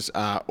chases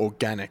are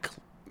organic.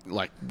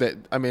 Like that.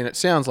 I mean, it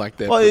sounds like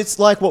they're. Well, it's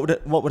like what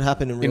would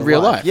happen in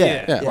real life.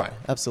 Yeah, Yeah. right.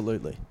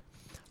 Absolutely.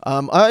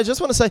 I just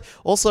want to say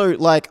also,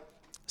 like,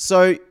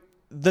 so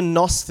the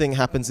NOS thing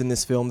happens in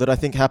this film that I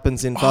think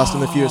happens in Fast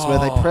and the Furious, where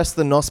they press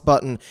the NOS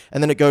button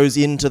and then it goes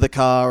into the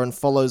car and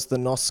follows the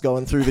NOS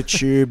going through the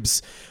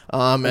tubes,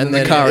 and then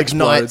the car it ignites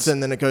explodes.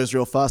 and then it goes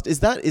real fast.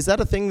 Is that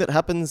a thing that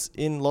happens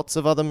in lots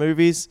of other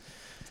movies?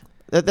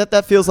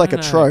 That feels like a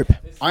know. trope.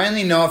 I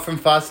only know it from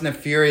Fast and the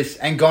Furious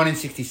and Gone in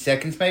 60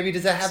 Seconds. Maybe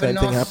does that have Same a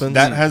thing NOS happens.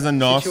 That has a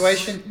NOS.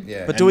 situation?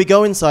 Yeah. But do we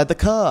go inside the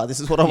car? This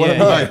is what I want to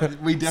know. Yeah,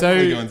 we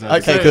definitely go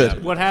inside. okay, So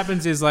good. What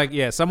happens is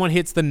someone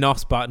hits the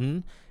NOS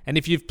button, and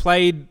if you've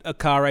played a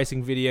car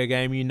racing video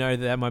game, you know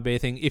that might be a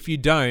thing. If you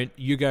don't,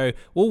 you go,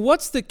 well,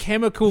 what's the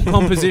chemical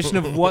composition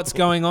of what's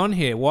going on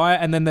here? Why?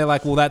 And then they're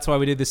like, well, that's why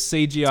we did this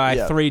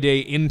CGI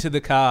 3D into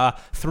the car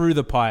through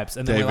the pipes,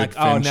 and then we're like,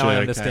 oh, now I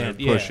understand.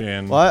 Kind of push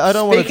in. Well, I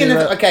don't want to Speaking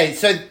do of, that. okay,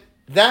 so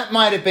that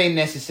might have been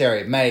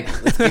necessary. Maybe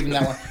let's give him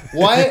that one.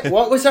 Why?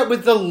 What was up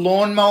with the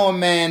Lawnmower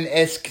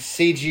Man-esque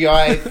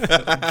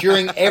CGI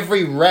during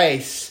every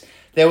race?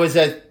 There was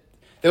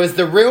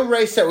the real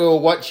race that we were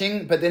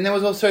watching, but then there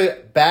was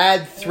also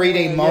bad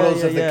 3D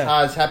models of the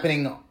cars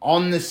happening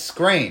on the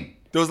screen.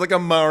 There was like a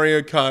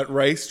Mario Kart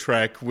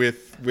racetrack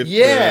with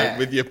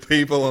your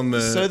people on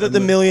the So that the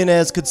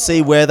millionaires could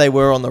see where they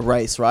were on the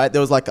race, right?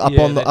 There was like up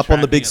Yeah, on the they're big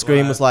tracking it screen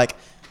live. was like,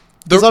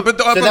 but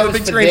that the was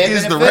big for screen their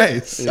is the benefit?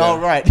 race. oh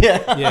right,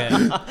 yeah.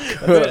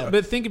 Yeah.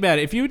 but think about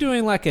it. If you were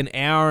doing like an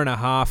hour and a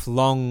half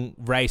long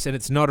race and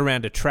it's not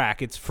around a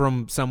track, it's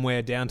from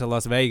somewhere down to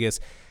Las Vegas,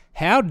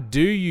 how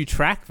do you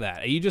track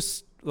that? Are you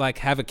just like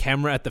have a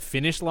camera at the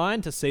finish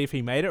line to see if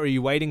he made it, or are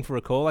you waiting for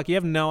a call? Like you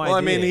have no idea. Well,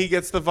 I mean, he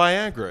gets the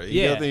Viagra.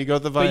 You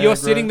got the Viagra. But you're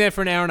sitting there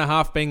for an hour and a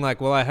half being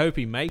like, well, I hope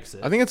he makes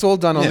it. I think it's all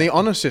done on the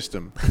honor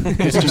system.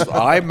 It's just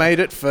I made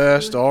it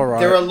first. All right.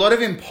 There are a lot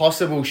of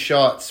impossible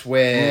shots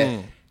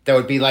where there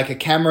would be like a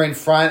camera in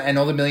front and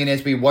all the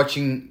millionaires would be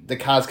watching the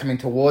cars coming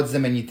towards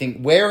them, and you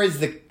think, where is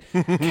the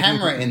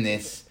camera in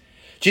this?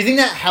 Do you think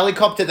that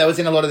helicopter that was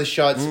in a lot of the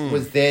shots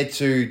was there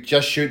to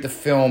just shoot the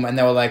film, and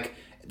they were like,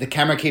 the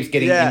camera keeps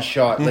getting in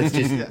shot. Let's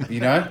just,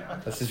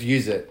 let's just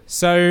use it.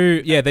 So,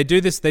 yeah, they do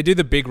this. They do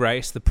the big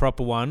race, the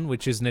proper one,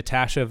 which is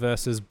Natasha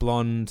versus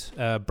blonde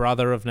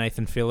brother of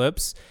Nathan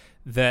Phillips.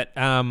 That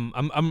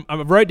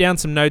I wrote down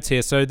some notes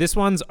here. So this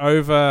one's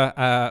over.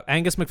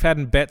 Angus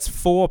McFadden bets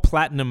 4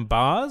 platinum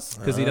bars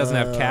because he doesn't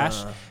have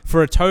cash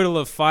for a total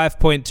of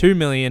 $5.2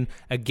 million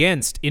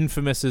against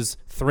Infamous's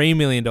 $3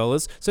 million.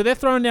 So they're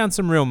throwing down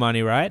some real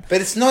money, right?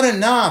 But it's not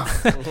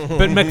enough.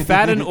 But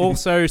McFadden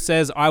also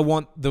says, I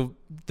want the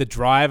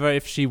driver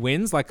if she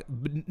wins, like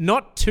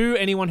not to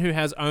anyone who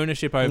has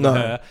ownership over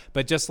her,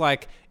 but just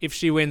like if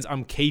she wins,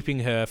 I'm keeping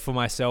her for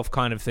myself,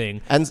 kind of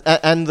thing.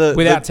 And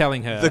without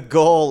telling her, the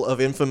goal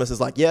of Infamous is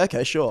like, yeah,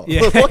 okay, sure.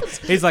 Yeah.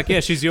 He's like, yeah,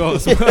 she's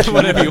yours,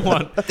 whatever you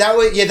want. That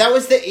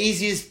was the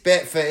easiest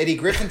bet for Eddie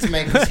Griffin to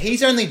make because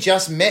he's only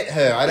just met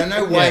her. I don't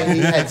know why he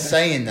had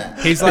say in that.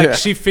 He's like,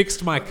 she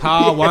fixed my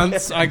car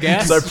once, I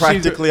guess. So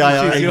practically, I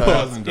own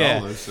 $1,000.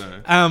 Yeah.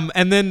 So.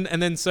 And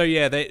then so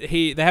yeah,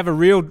 they have a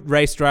real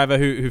race driver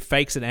who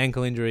fakes an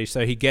ankle injury,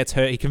 so he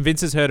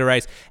convinces her to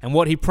race, and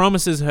what he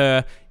promises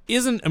her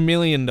isn't $1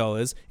 million,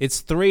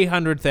 it's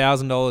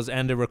 $300,000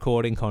 and a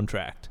recording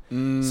contract.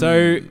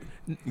 So,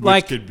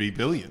 which could be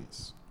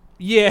billions.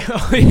 Yeah,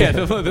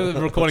 the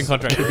recording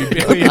contract could be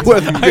billions.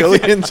 Worth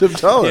billions of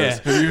dollars.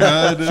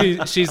 Yeah. Have you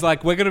heard? She's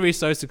like, we're going to be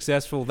so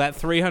successful, that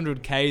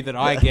 $300K that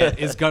I get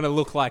is going to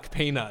look like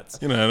peanuts.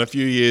 In a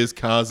few years,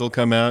 cars will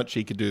come out.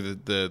 She could do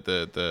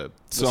the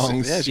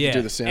songs. Yeah, she could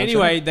do the soundtrack.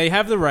 Anyway, they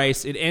have the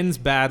race. It ends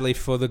badly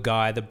for the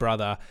guy, the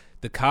brother.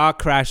 The car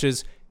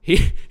crashes.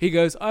 He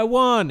goes, I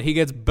won. He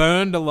gets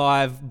burned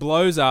alive,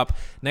 blows up.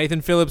 Nathan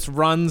Phillips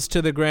runs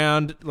to the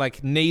ground,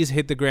 like knees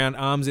hit the ground,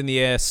 arms in the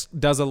air,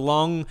 does a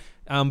long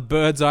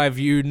bird's eye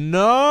view,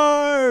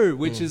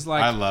 which is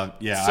like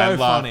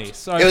funny.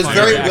 So it was funny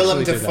very to Willem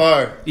actually do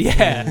Dafoe. that.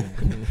 Yeah.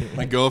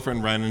 My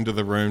girlfriend ran into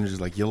the room. She's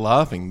like, "You're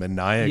laughing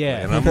maniacally," Yeah.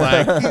 and I'm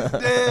like, "He's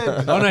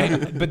dead." Oh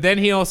no! But then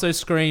he also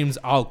screams,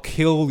 "I'll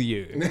kill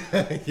you!"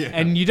 Yeah.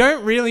 And you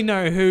don't really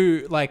know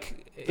who. Like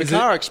the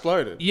car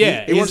exploded.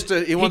 Yeah, he wants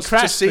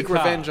to seek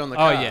revenge on the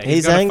car. Oh yeah,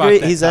 he's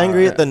angry. He's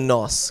angry at the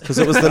NOS because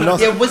it was the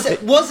NOS. Yeah, was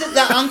it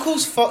the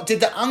uncle's fault?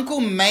 Did the uncle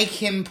make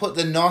him put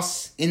the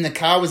NOS in the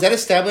car? Was that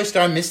established?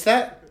 Did I miss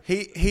that?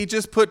 He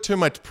just put too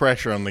much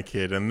pressure on the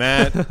kid, and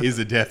that is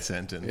a death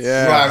sentence.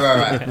 Yeah,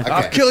 right. Okay.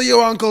 I'll kill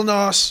you, Uncle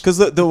Nos. Because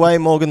the way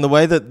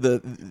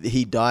that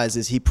he dies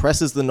is he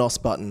presses the NOS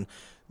button.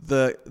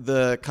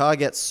 The car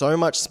gets so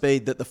much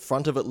speed that the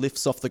front of it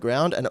lifts off the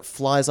ground and it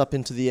flies up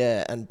into the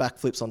air and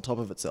backflips on top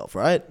of itself,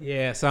 right?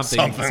 Yeah, something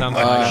like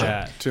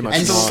that. Too much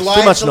And NOS.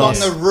 slides along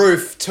the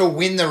roof to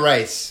win the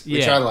race,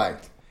 which I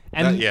liked.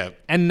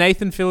 And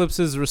Nathan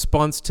Phillips's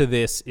response to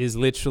this is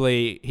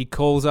literally he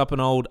calls up an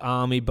old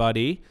army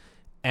buddy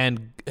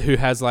and who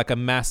has like a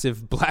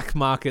massive black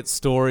market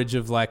storage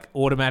of like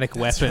automatic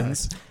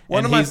weapons. Right.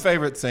 One of my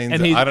favorite scenes.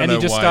 And he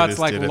just starts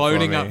like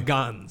loading up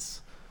guns.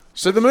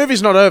 So the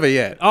movie's not over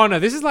yet. Oh no,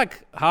 this is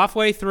like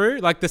halfway through.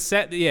 Like the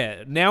set,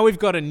 now we've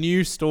got a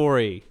new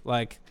story.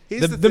 Like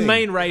the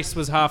main race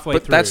was halfway through.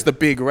 But that's the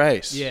big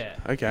race. Yeah.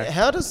 Okay.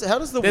 How does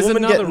the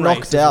woman get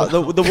knocked out?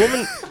 The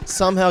woman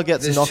somehow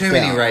gets knocked out. There's too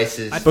many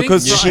races.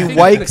 Because she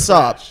wakes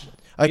up.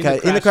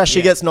 Okay, in the crash,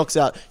 she gets knocked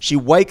out. She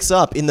wakes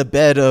up in the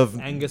bed of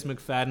Angus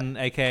McFadden,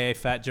 a.k.a.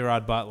 Fat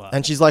Gerard Butler.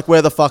 And she's like,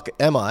 where the fuck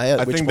am I? At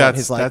I which think point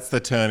he's like, that's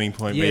the turning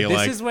point. Yeah, where you're this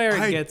like, is where it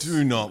I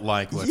do not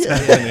like what's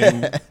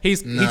happening.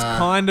 He's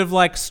kind of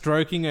like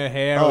stroking her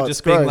hair or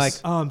just being like,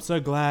 oh, I'm so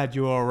glad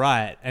you're all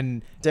right.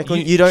 And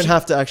Declan, you don't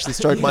have to actually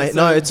stroke my hair.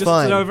 No, it's just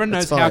fine. so everyone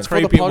knows how it's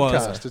creepy it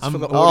was. It's for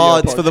the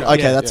audio it's for the... podcast.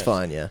 Okay, that's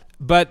fine, yeah.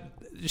 But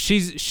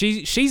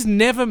she's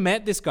never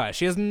met this guy.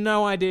 She has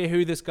no idea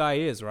who this guy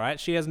is,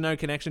 right? She has no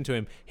connection to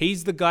him.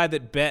 He's the guy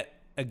that bet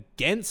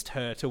against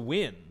her to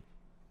win.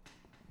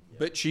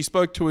 But she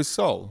spoke to his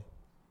soul.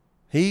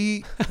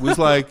 He was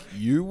like,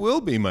 you will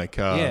be my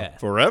car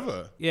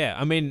forever. Yeah,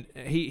 I mean,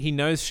 he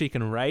knows she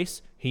can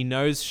race. He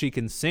knows she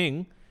can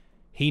sing.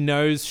 He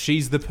knows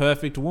she's the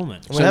perfect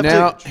woman. So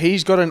now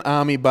he's got an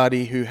army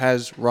buddy who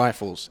has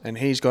rifles, and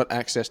he's got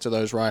access to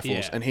those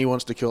rifles, and he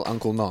wants to kill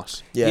Uncle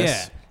Nos.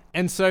 Yes. Yeah.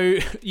 And so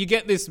you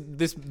get this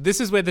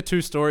is where the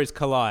two stories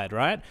collide,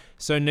 right?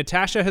 So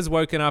Natasha has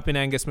woken up in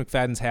Angus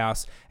McFadden's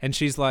house and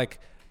she's like,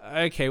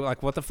 okay,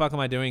 like what the fuck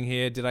am I doing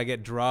here? Did I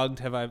get drugged?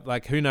 Have I,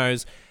 like, who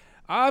knows?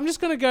 I'm just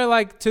going to go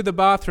like to the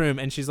bathroom.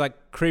 And she's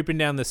like creeping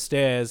down the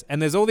stairs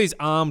and there's all these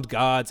armed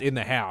guards in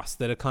the house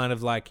that are kind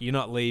of like, you're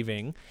not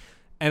leaving.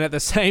 And at the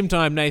same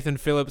time, Nathan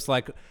Phillips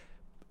like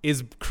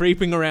is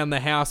creeping around the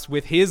house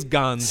with his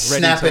guns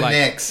ready snapping to like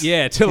necks.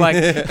 Yeah,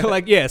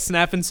 to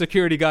snapping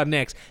security guard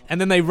necks.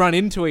 And then they run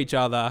into each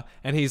other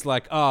and he's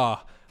like,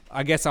 "Oh,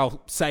 I guess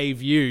I'll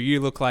save you. You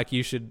look like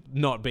you should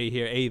not be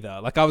here either."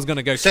 Like I was going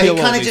to go kill all these people.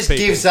 So he kind of just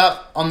gives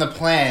up on the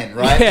plan,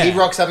 right? Yeah. He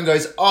rocks up and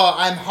goes, "Oh,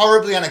 I'm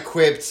horribly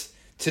unequipped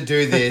to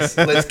do this.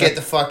 Let's get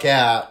the fuck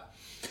out."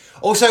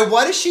 Also,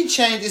 why does she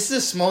change? This is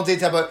a small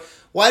detail, but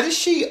why does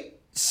she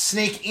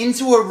sneak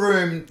into a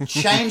room,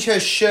 change her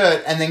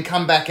shirt, and then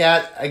come back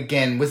out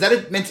again? Was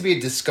that meant to be a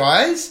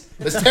disguise?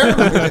 It was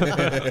terrible.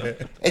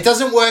 It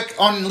doesn't work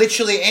on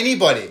literally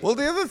anybody. Well,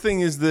 the other thing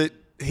is that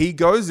he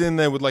goes in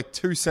there with like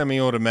 2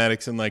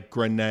 semi-automatics and like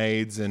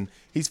grenades, and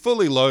he's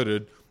fully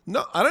loaded.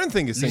 No, I don't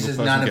think a single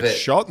person gets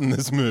shot in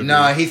this movie.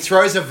 No, he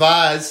throws a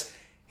vase.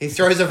 He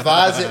throws a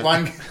vase at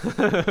one.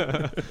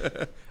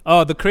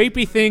 Oh, the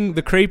creepy thing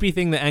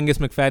that Angus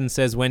McFadden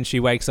says when she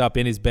wakes up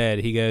in his bed,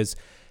 he goes,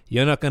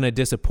 "You're not going to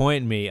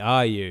disappoint me,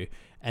 are you?"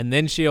 And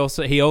then he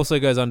also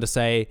goes on to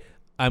say,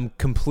 "I'm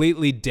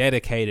completely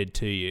dedicated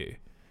to you."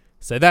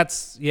 So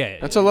that's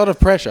a lot of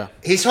pressure.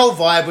 His whole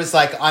vibe was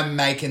like, I'm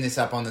making this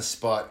up on the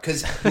spot.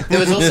 Because there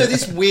was also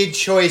this weird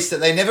choice that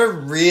they never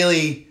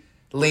really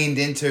leaned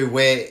into,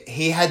 where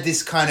he had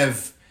this kind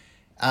of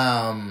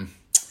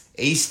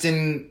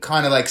Eastern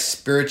kind of like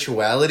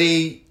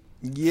spirituality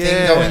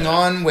thing going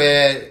on,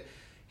 where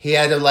he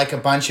had a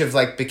bunch of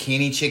like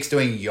bikini chicks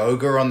doing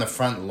yoga on the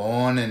front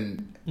lawn,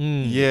 and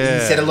he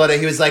said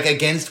he was like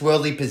against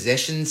worldly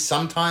possessions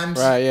sometimes.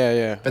 Right,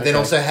 yeah. But then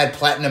also had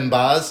platinum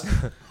bars.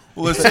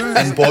 Well,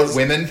 and bought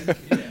women.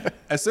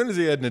 As soon as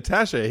he had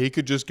Natasha, he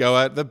could just go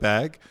out the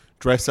back,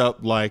 dress up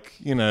like,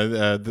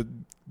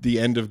 the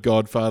end of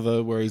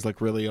Godfather, where he's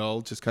like really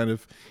old, just kind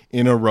of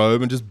in a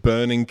robe and just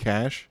burning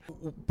cash.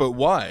 But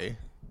why?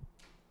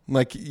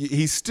 Like,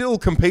 he's still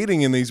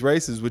competing in these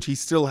races, which he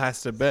still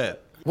has to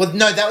bet. Well,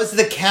 no, that was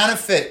the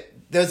counterfeit.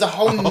 There was a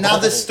whole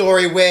nother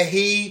story where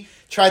he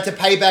tried to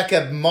pay back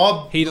a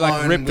mob. He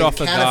like ripped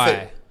off a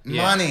guy.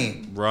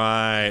 Money.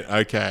 Right.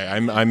 Okay.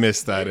 I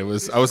missed that. I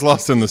was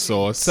lost in the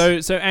sauce.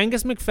 So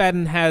Angus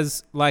McFadden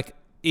has like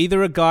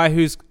either a guy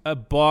who's a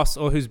boss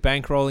or who's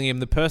bankrolling him,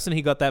 the person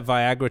he got that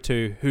Viagra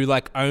to, who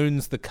like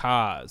owns the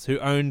cars, who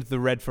owned the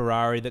red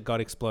Ferrari that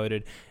got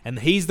exploded, and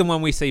he's the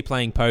one we see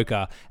playing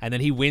poker, and then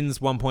he wins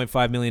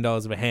 $1.5 million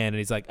of a hand, and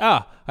he's like,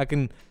 I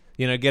can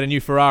get a new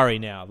Ferrari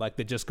now, like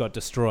that just got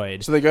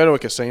destroyed. So they go to a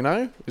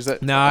casino? Is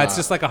that? No, it's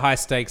just like a high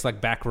stakes,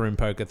 like backroom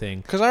poker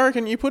thing. Because I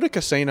reckon you put a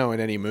casino in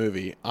any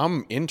movie,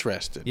 I'm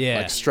interested. Yeah.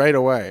 Like straight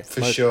away.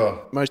 For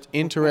sure. Most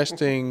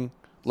interesting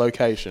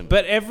location.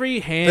 But every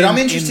hand. But I'm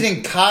interested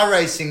in car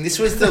racing. This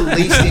was the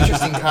least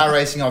interesting car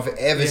racing I've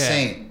ever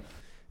seen.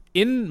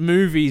 In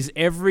movies,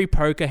 every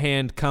poker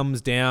hand comes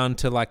down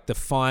to like the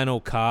final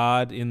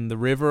card in the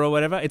river or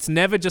whatever. It's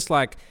never just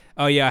like,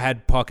 oh yeah, I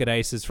had pocket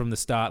aces from the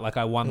start, like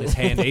I won this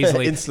hand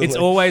easily. It's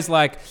always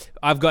like,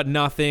 I've got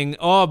nothing.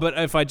 Oh, but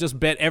if I just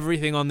bet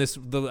everything on this,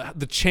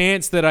 the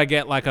chance that I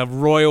get like a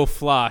royal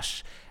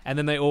flush, and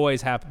then they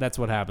always happen. That's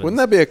what happens. Wouldn't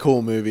that be a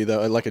cool movie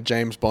though, like a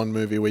James Bond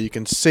movie where you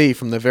can see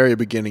from the very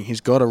beginning he's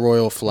got a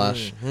royal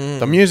flush. Mm-hmm.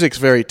 The music's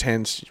very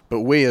tense,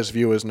 but we as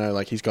viewers know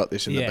like he's got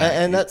this in the back.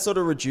 And that sort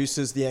of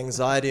reduces the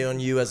anxiety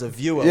on you as a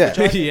viewer, which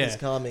I think is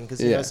calming,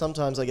 because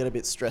sometimes I get a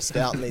bit stressed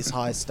out in these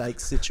high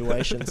stakes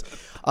situations.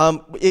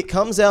 It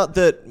comes out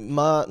that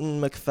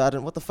Martin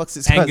McFadden, what the fuck's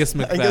his name? Angus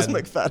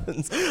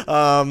McFadden's.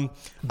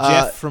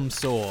 Jeff from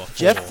Saw.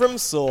 Jeff from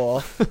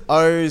Saw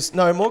owes...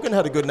 No, Morgan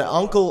had a good name.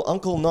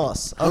 Uncle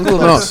Nos. Uncle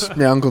Nos.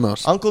 Yeah, Uncle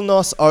Nos. Uncle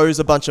Nos owes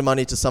a bunch of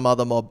money to some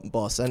other mob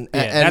boss. And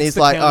he's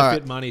the like, counterfeit all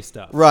right. money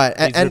stuff. Right.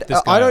 And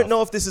I don't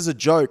know if this is a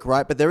joke,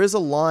 right? But there is a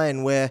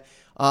line where...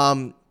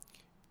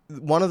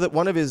 one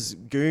of his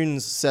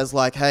goons says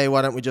like, hey,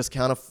 why don't we just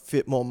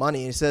counterfeit more money?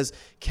 And he says,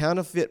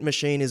 counterfeit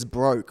machine is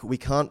broke. We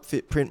can't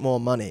print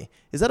more money.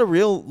 Is that a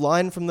real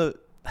line from the...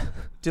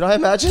 Did I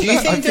imagine? Do you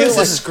think there was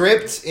a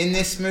script in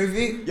this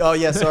movie? Oh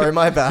yeah, sorry,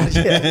 my bad.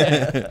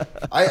 Yeah.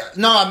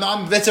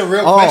 That's a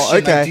real question.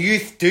 Okay.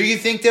 Like, do you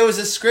think there was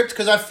a script?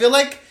 Because I feel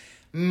like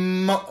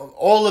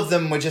all of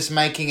them were just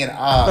making it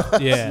up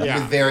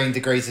with varying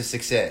degrees of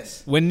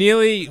success.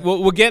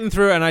 We're getting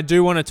through it, and I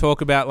do want to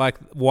talk about like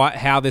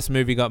how this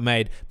movie got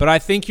made. But I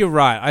think you're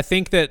right. I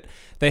think that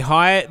they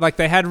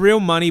had real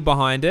money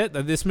behind it.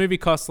 This movie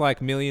cost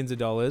like millions of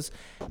dollars,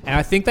 and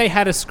I think they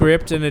had a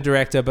script and a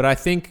director. But I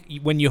think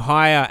when you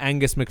hire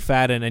Angus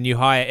McFadden and you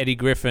hire Eddie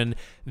Griffin,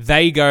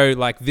 they go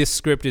like, this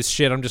script is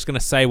shit, I'm just going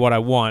to say what I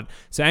want.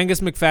 So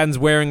Angus McFadden's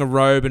wearing a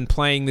robe and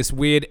playing this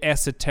weird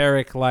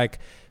esoteric like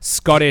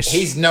Scottish.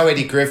 He's no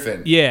Eddie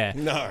Griffin. Yeah.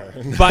 No.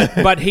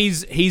 but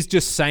he's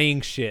just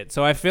saying shit.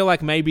 So I feel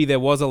like maybe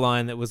there was a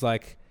line that was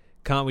like,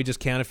 can't we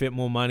just counterfeit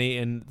more money?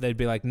 And they'd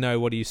be like,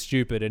 no, what are you,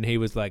 stupid? And he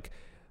was like,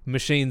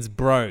 machine's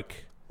broke.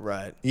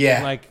 Right.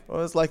 Yeah. Like,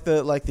 well, it's like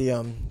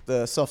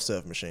the soft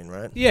serve machine,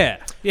 right? Yeah.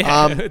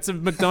 Yeah. It's a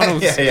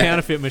McDonald's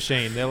counterfeit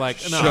machine. They're like,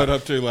 no. Shut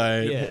up too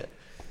late. Yeah.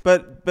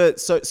 But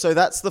so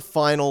that's the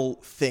final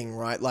thing,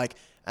 right? Like,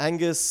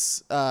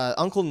 Angus,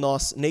 Uncle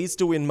Nos needs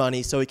to win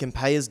money so he can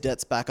pay his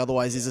debts back.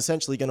 Otherwise, he's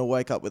essentially going to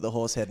wake up with a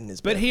horse head in his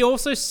bed. But he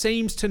also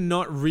seems to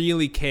not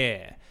really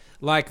care.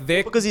 Like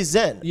because he's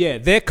Zen. Yeah,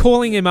 they're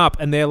calling him up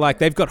and they're like,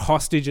 they've got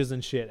hostages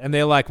and shit. And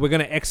they're like, we're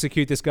going to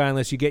execute this guy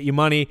unless you get your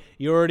money.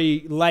 You're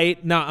already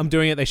late. No, I'm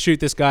doing it. They shoot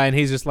this guy and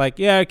he's just like,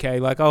 yeah, okay.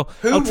 Like, I'll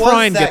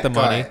try and get the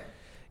money.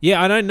 Yeah,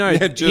 I don't know.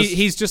 Yeah,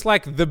 he's just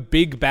like the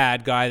big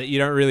bad guy that you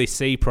don't really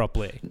see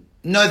properly.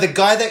 No, the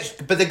guy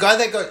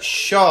that got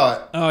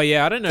shot. Oh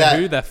yeah, I don't know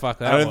who that fuck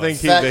that was. I don't think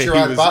he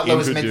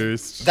was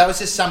introduced. That was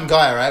just some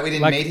guy, right? We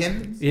didn't meet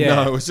him. Yeah,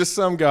 no, it was just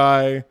some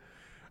guy.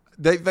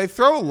 They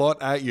throw a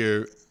lot at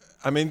you.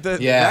 I mean,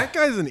 that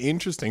guy's an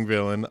interesting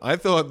villain. I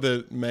thought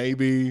that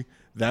maybe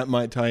that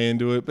might tie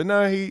into it, but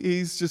no,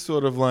 he's just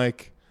sort of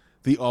like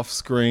the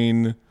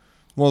off-screen.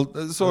 Well,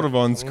 sort of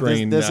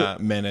on-screen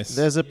menace.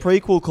 There's a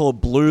prequel called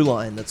Blue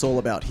Line that's all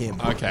about him.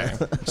 Okay.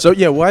 So,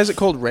 yeah, why is it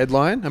called Red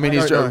Line? I mean,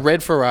 is a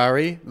red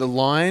Ferrari the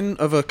line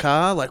of a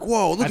car? Like,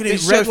 whoa, look at him,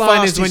 red so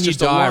line fast, is when you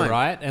just a die, line.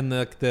 right? And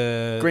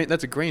the green,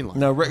 that's a green line.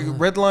 No,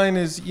 red line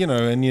is,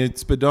 and your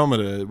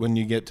speedometer when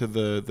you get to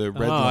the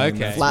red line.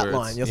 Okay. Flat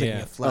line. You're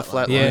thinking of flat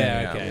line.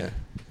 Yeah, okay. Yeah.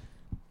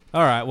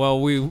 All right. Well,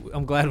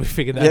 I'm glad we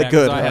figured that out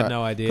because I had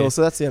no idea. Cool.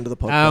 So that's the end of the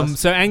podcast.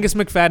 So Angus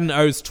McFadden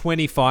owes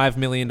 $25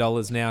 million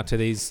now to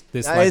this.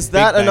 Is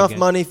that enough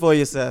money for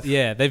you, Seth?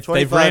 Yeah, they've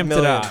ramped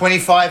it up.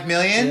 25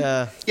 million.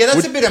 Yeah,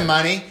 that's a bit of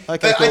money.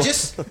 Okay, but cool. I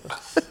just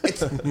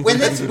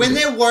when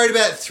they're worried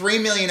about 3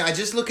 million, I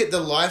just look at the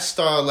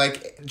lifestyle.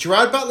 Like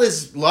Gerard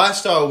Butler's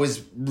lifestyle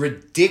was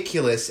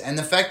ridiculous, and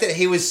the fact that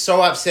he was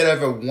so upset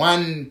over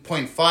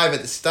 1.5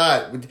 at the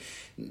start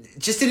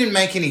just didn't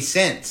make any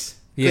sense.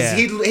 Because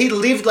he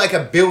lived like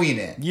a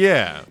billionaire.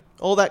 Yeah.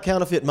 All that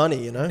counterfeit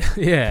money,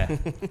 Yeah.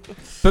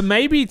 But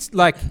maybe it's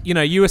like,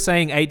 you were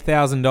saying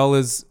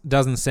 $8,000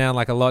 doesn't sound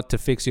like a lot to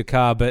fix your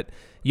car, but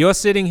you're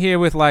sitting here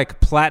with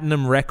like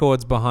platinum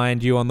records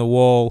behind you on the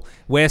wall.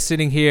 We're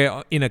sitting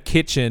here in a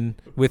kitchen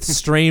with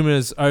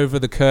streamers over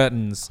the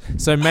curtains.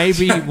 So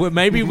maybe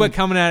we're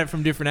coming at it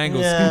from different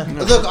angles. Yeah.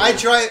 Look, I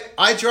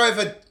drive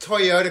a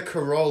Toyota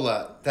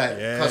Corolla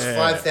that costs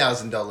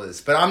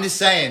 $5,000, but I'm just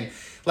saying,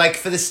 like,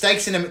 for the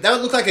stakes in them, that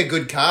would look like a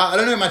good car. I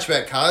don't know much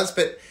about cars,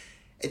 but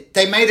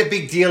they made a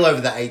big deal over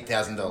the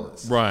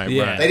 $8,000. Right.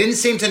 They didn't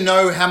seem to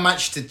know how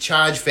much to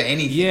charge for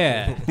anything.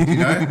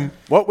 Yeah.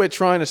 What we're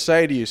trying to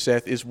say to you,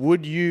 Seth, is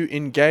would you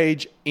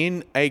engage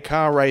in a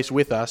car race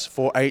with us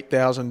for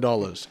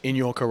 $8,000 in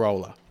your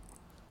Corolla?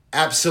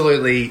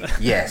 Absolutely,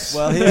 yes.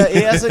 Well,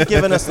 he hasn't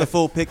given us the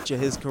full picture.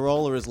 His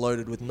Corolla is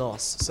loaded with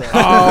NOS. So.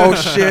 Oh,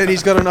 shit,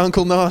 he's got an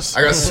Uncle NOS.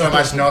 I got so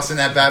much NOS in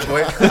that bad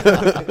boy.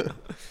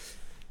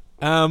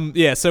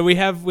 So we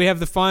have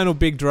the final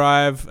big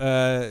drive.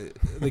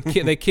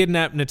 They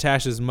kidnap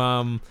Natasha's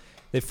mum.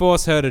 They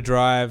force her to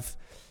drive.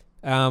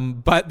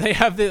 But they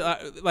have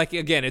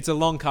again, it's a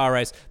long car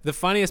race. The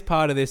funniest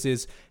part of this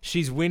is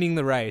she's winning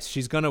the race.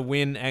 She's going to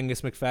win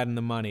Angus McFadden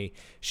the money.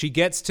 She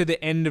gets to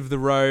the end of the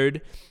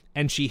road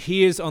and she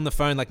hears on the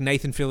phone, like,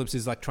 Nathan Phillips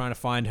is like trying to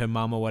find her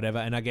mum or whatever.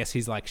 And I guess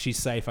he's like, she's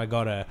safe. I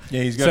got her.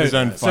 Yeah, he's got his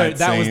own fight.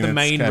 So that was scene. the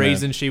main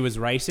reason she was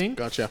racing.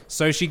 Gotcha.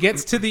 So she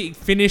gets to the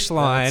finish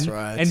line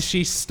and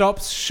she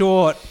stops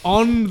short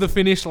on the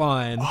finish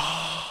line.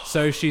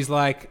 So she's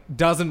like,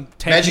 doesn't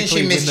technically Imagine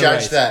she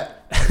misjudged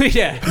that.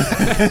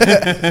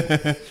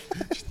 Yeah.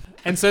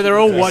 And so they're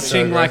all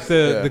watching like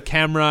the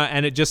camera,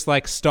 and it just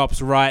like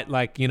stops right,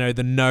 like,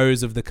 the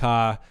nose of the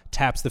car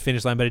taps the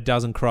finish line, but it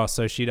doesn't cross,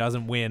 so she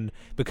doesn't win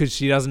because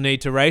she doesn't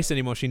need to race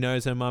anymore. She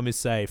knows her mum is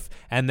safe,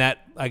 and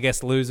that, I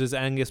guess, loses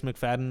Angus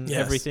McFadden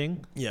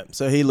everything. Yeah,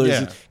 so he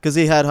loses because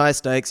he had high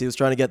stakes. He was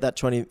trying to get that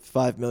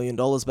 $25 million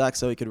back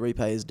so he could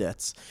repay his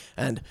debts.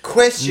 And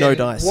question: no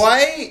dice.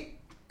 Why?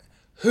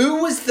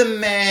 Who was the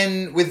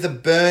man with the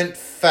burnt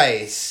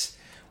face?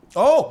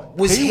 Oh,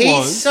 was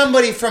he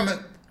somebody from?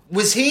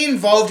 Was he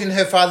involved in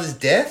her father's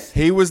death?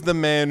 He was the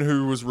man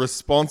who was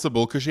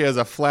responsible because she has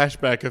a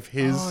flashback of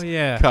his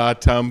car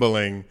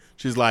tumbling.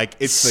 She's like,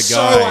 it's the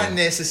guy. So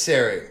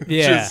unnecessary.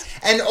 Yeah.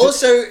 And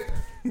also,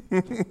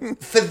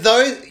 for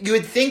those, you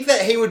would think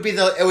that he would be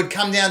it would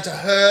come down to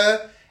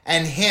her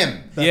and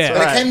him. But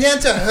it came down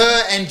to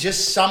her and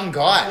just some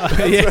guy.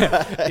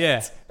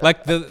 Yeah.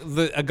 Like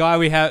a guy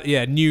we have,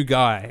 new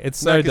guy. It's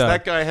so dumb.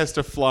 That guy has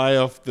to fly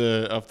off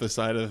the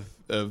side of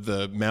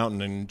the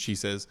mountain, and she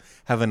says,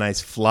 have a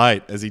nice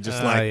flight, as he just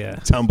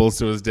tumbles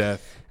to his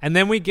death. And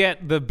then we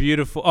get the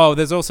beautiful...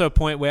 there's also a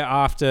point where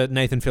after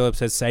Nathan Phillips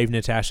has saved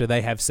Natasha,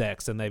 they have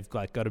sex, and they've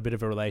like got a bit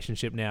of a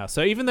relationship now.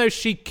 So even though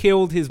she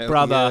killed his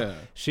brother,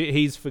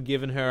 he's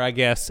forgiven her, I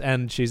guess,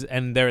 and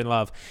they're in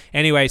love.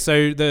 Anyway,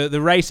 so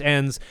the race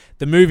ends,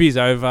 the movie's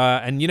over,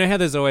 and you know how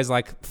there's always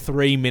like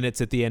 3 minutes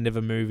at the end of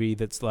a movie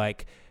that's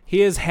like,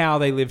 here's how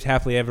they lived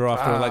happily ever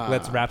after. Like,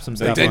 let's wrap some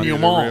stuff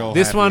on.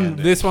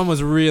 This one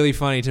was really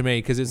funny to me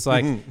because it's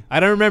like, I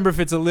don't remember if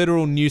it's a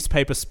literal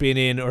newspaper spin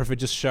in or if it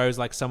just shows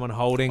like someone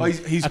holding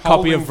he's a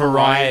copy of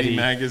Variety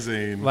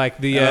magazine, like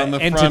the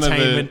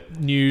entertainment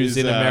news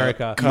in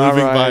America.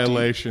 Moving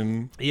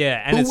violation.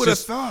 Yeah, and who it's would have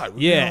just thought?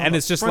 Yeah, and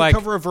it's just front like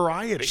cover of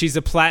Variety. She's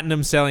a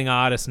platinum selling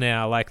artist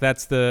now. Like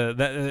that's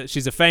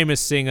she's a famous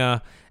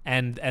singer.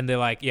 And they're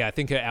like, I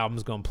think her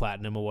album's gone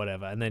platinum or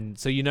whatever. And then,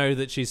 so you know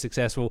that she's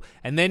successful.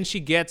 And then she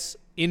gets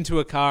into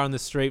a car on the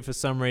street for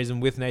some reason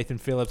with Nathan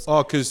Phillips.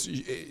 Oh, because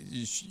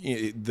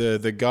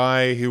the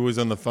guy who was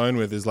on the phone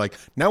with is like,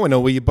 now I know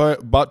where you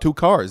bought 2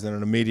 cars. And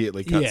it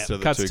immediately cuts to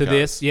the cuts 2 to cars.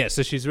 This. Yeah,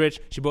 so she's rich.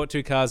 She bought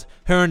 2 cars.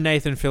 Her and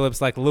Nathan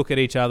Phillips like look at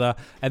each other.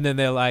 And then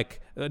they're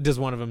like, does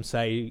one of them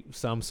say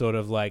some sort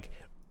of like,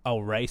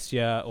 "I'll race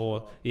ya,"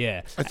 or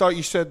yeah. I thought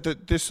you said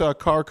that this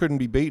car couldn't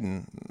be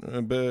beaten,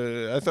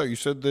 but I thought you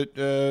said that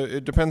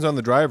it depends on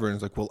the driver. And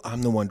it's like, well,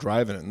 I'm the one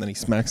driving it, and then he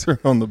smacks her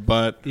on the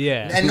butt.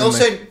 Yeah, and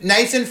also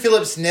Nathan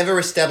Phillips never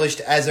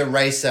established as a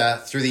racer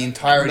through the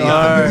entirety of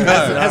the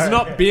movie. Has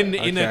not been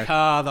in a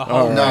car the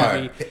whole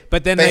movie.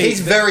 But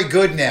he's very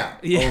good now.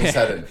 All of a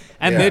sudden.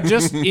 And they're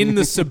just in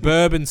the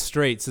suburban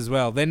streets as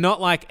well. They're not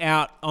like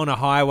out on a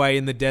highway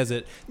in the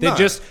desert. They're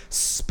just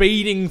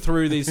speeding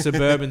through these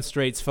suburban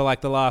streets for like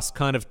the last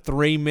kind of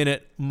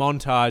 3-minute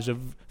montage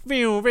of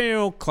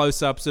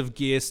close-ups of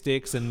gear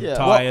sticks and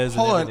tires.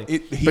 Well, hold on.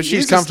 But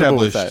she's comfortable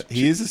with that.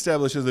 He is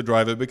established as a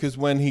driver because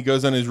when he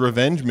goes on his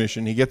revenge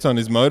mission, he gets on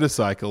his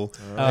motorcycle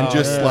and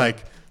just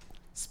like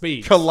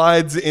speed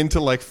collides into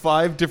like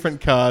 5 different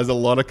cars. A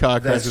lot of car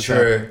crashes. That's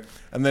true.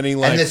 And then he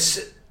like...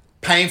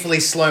 painfully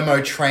slow-mo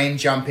train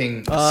jumping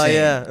scene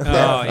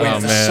that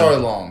went for so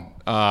long.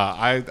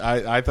 I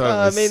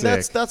thought it was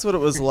sick. that's what it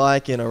was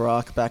like in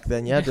Iraq back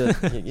then. You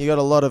got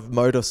a lot of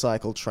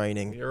motorcycle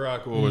training. The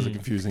Iraq War was a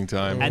confusing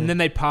time. And then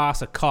they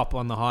pass a cop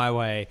on the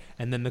highway,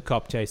 and then the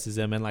cop chases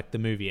them, and like the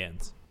movie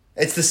ends.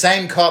 It's the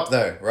same cop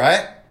though,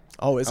 right?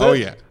 Oh, is it? Oh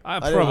yeah.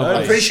 Probably.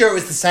 I'm pretty sure it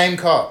was the same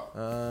cop.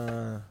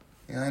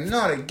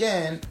 Not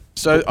again.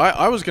 So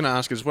I was going to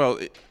ask as well,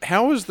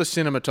 how was the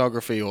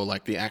cinematography or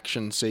like the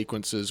action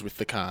sequences with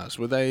the cars?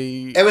 Were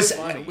they... It was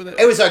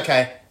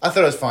okay. I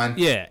thought it was fine.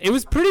 Yeah, it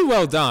was pretty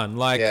well done.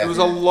 Like There was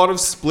a lot of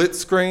split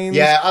screens.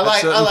 Yeah, I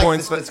like the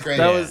split screen.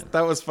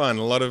 That was fun.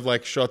 A lot of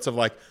like shots of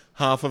like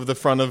half of the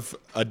front of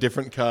a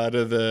different car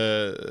to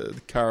the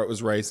car it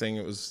was racing.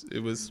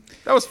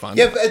 That was fun.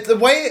 Yeah, but the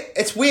way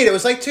it's weird. It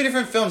was like 2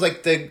 different films.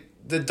 Like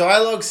the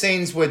dialogue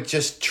scenes were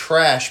just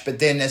trash, but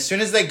then as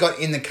soon as they got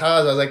in the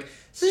cars, I was like,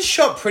 this is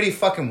shot pretty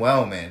fucking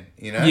well, man.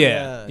 You know?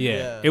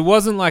 Yeah. It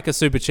wasn't like a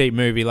super cheap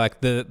movie. Like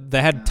they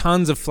had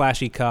tons of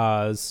flashy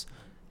cars,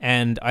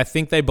 and I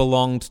think they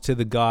belonged to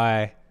the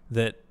guy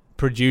that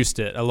produced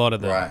it. A lot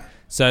of them. Right.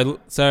 So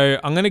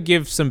I'm going to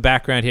give some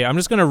background here. I'm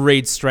just going to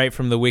read straight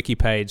from the wiki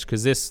page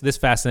because this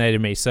fascinated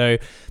me. So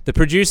the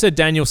producer,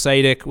 Daniel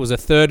Sadek, was a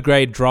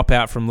 3rd-grade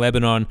dropout from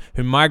Lebanon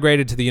who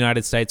migrated to the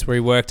United States where he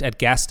worked at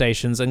gas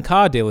stations and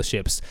car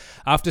dealerships.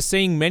 After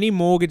seeing many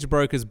mortgage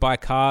brokers buy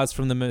cars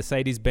from the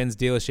Mercedes-Benz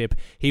dealership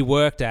he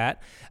worked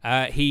at,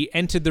 he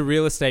entered the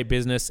real estate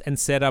business and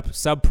set up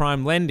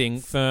subprime lending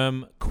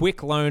firm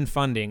Quick Loan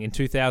Funding in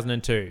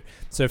 2002.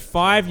 So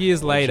 5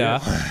 years later,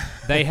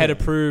 they had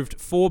approved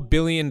 $4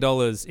 billion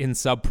in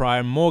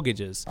subprime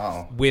mortgages,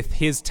 with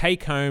his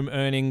take-home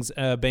earnings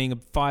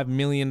being $5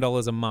 million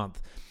a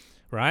month,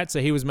 right? So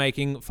he was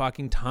making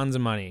fucking tons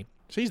of money.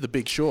 So he's the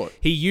Big Short.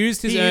 He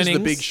used his earnings. He is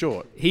the Big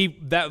Short.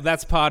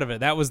 That's part of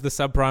it. That was the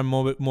subprime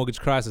mortgage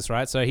crisis,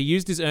 right? So he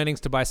used his earnings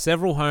to buy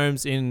several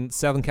homes in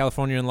Southern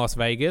California and Las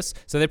Vegas.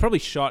 So they probably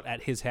shot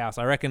at his house.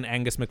 I reckon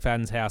Angus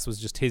McFadden's house was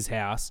just his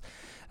house.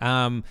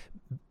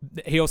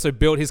 He also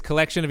built his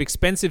collection of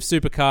expensive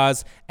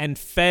supercars and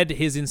fed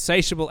his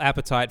insatiable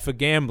appetite for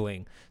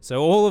gambling.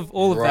 So all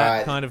of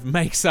that kind of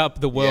makes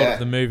up the world of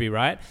the movie,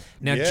 right?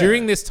 Now,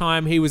 during this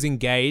time, he was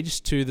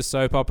engaged to the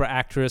soap opera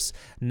actress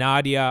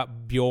Nadia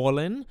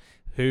Bjorlin,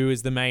 who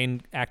is the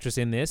main actress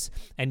in this,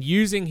 and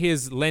using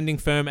his lending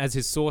firm as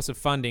his source of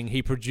funding,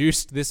 he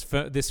produced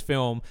this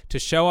film to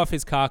show off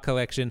his car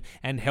collection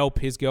and help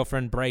his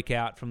girlfriend break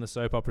out from the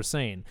soap opera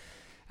scene.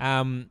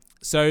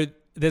 So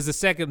there's a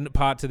second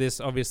part to this,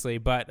 obviously,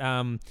 but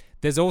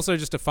there's also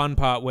just a fun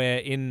part where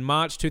in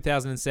March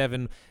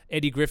 2007,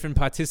 Eddie Griffin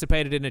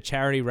participated in a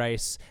charity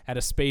race at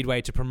a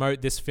speedway to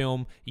promote this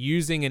film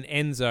using an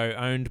Enzo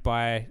owned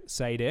by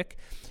Sadek.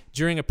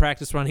 During a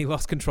practice run, he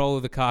lost control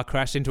of the car,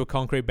 crashed into a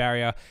concrete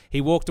barrier.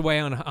 He walked away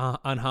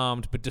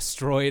unharmed, but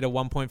destroyed a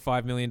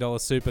 $1.5 million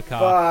supercar.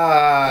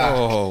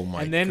 Oh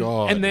my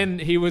god! And then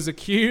he was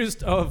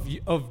accused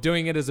of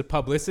doing it as a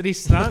publicity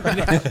stunt,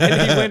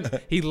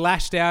 and he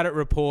lashed out at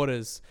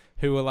reporters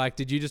who were like,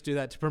 "Did you just do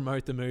that to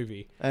promote the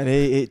movie?" And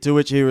he to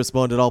which he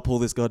responded, "I'll pull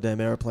this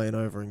goddamn airplane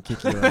over and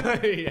kick you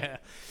out." Yeah.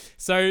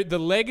 So the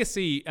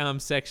legacy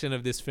section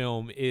of this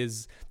film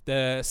is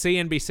the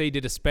CNBC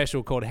did a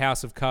special called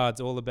House of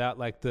Cards, all about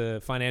like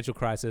the financial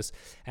crisis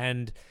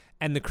and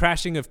the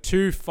crashing of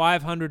 2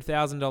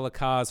 $500,000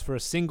 cars for a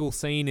single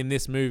scene in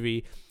this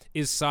movie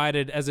is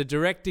cited as a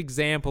direct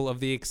example of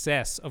the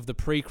excess of the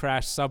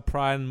pre-crash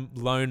subprime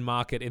loan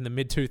market in the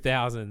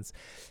mid-2000s.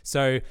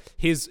 So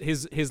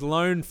his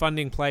loan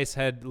funding place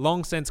had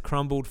long since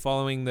crumbled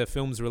following the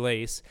film's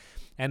release,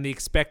 and the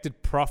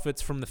expected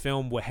profits from the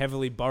film were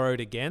heavily borrowed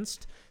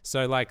against.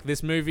 So, like,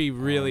 this movie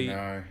really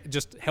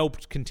just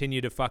helped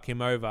continue to fuck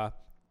him over.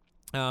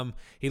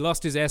 He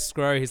lost his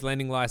escrow, his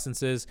lending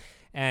licenses,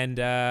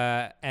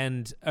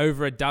 and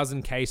over a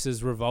dozen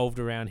cases revolved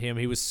around him.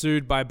 He was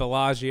sued by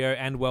Bellagio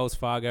and Wells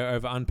Fargo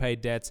over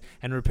unpaid debts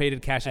and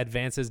repeated cash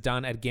advances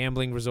done at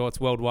gambling resorts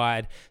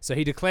worldwide. So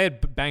he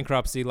declared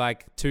bankruptcy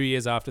like 2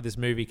 years after this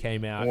movie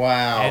came out.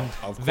 Wow. And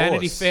Of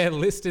Vanity course. Fair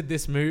listed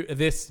this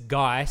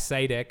guy,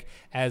 Sadek,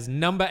 as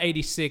number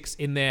 86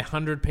 in their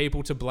 100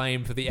 people to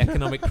blame for the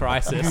economic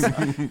crisis,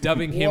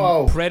 dubbing him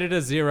Whoa.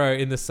 Predator Zero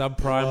in the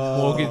subprime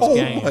mortgage Oh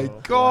game. my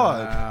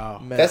god!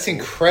 Wow. That's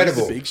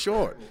incredible. Big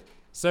Short.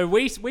 So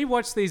we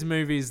watch these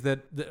movies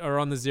that are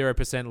on the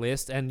 0%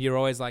 list, and you're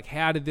always like,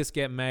 how did this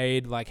get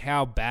made? Like,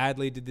 how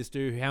badly did this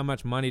do? How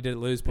much money did it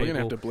lose people? We're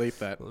gonna have to bleep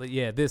that.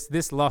 Yeah,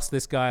 this lost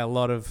this guy a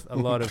lot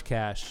of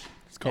cash.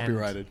 It's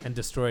copyrighted. and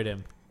destroyed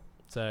him.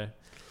 So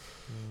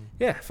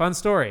yeah, fun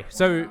story.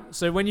 So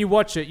when you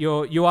watch it,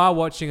 you are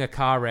watching a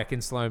car wreck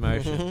in slow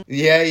motion.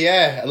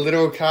 Yeah, a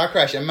literal car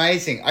crash.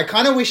 Amazing. I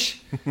kind of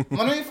wish... I'm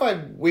wondering if I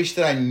wish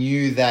that I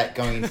knew that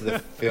going into the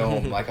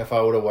film, like if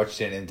I would have watched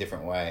it in a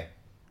different way.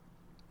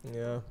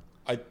 Yeah.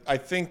 I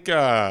think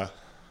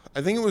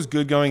it was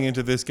good going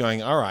into this,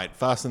 going, all right,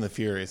 Fast and the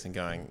Furious, and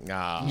going,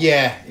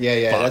 Yeah.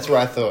 That's what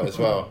I thought as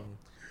well.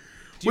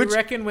 Do you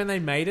reckon when they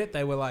made it,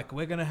 they were like,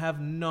 we're going to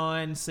have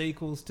 9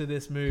 sequels to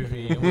this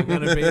movie, and we're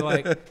going to be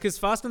like... Because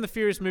Fast and the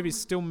Furious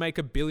movies still make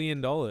 $1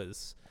 billion.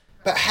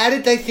 But how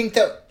did they think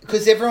that...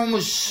 Because everyone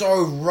was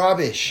so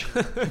rubbish.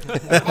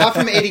 Apart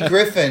from Eddie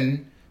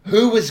Griffin,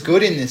 who was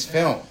good in this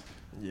film?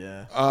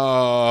 Yeah.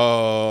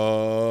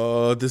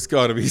 oh, there's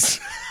got to be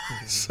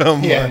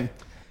someone. Yeah.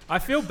 I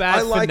feel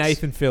bad for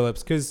Nathan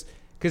Phillips, because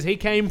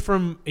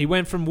he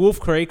went from Wolf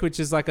Creek, which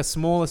is like a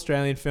small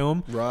Australian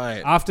film.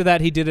 Right. After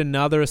that, he did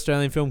another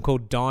Australian film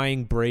called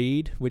Dying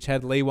Breed, which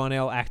had Lee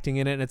Whannell acting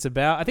in it. And it's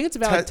about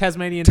like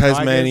Tasmanian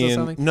tigers or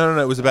something. No,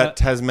 it was about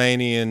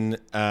Tasmanian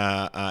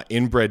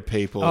inbred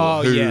people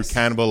who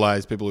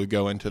cannibalize people who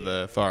go into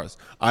the forest.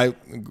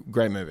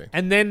 Great movie.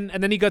 And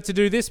then he got to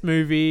do this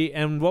movie.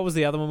 And what was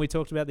the other one we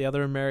talked about? The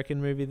other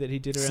American movie that he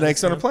did around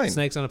Snakes on a Plane.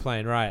 Snakes on a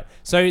Plane, right.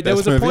 So there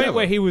was a point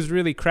where he was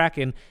really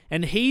cracking.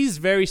 And he's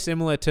very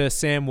similar to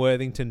Sam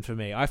Worthington for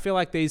me. I feel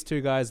like these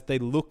two guys, they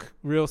look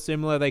real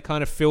similar. They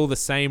kind of fill the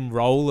same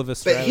role of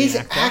Australian But his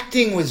actor.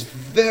 acting was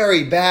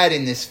very bad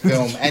in this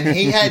film, and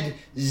he had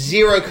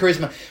zero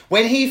charisma.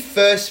 When he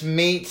first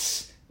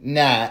meets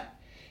Nat,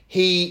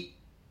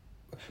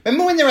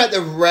 remember when they're at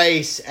the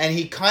race, and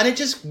he kind of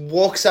just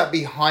walks up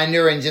behind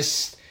her and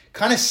just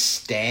kind of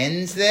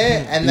stands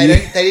there, and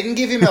they didn't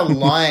give him a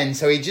line,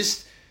 so he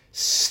just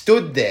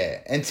stood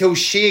there until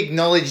she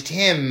acknowledged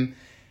him.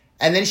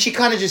 And then she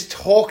kind of just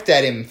talked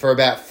at him for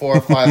about 4 or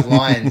 5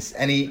 lines.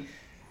 And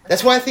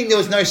that's why I think there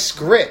was no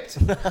script.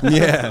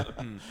 Yeah.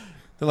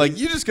 They're like,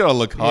 you just got to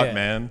look hot,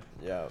 man.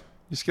 Yeah. You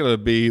just got to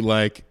be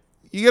like,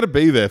 you got to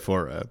be there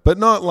for her, but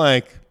not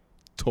like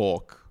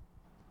talk.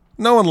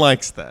 No one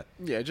likes that.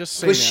 Yeah,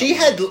 just it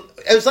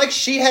was like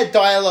she had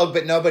dialogue,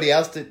 but nobody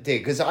else did.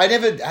 Because I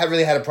never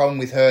really had a problem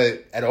with her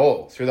at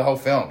all through the whole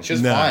film. She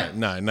was fine.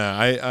 No.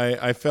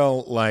 I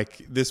felt like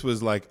this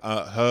was like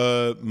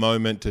her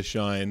moment to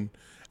shine.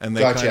 And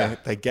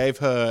they gave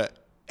her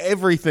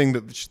everything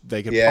that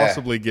they could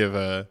possibly give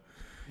her.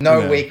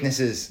 No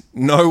weaknesses.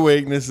 No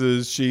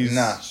weaknesses. She's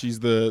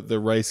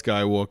the Rey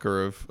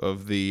Skywalker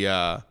of the.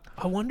 I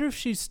wonder if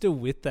she's still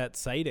with that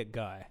Sadek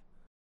guy.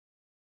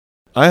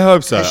 I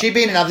hope so. Has she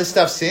been in other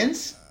stuff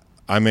since?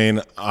 I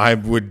mean, I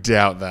would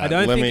doubt that. I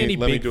don't think any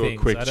let me big do things.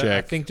 a quick I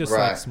check. think just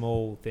like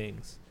small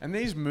things. And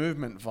these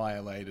movement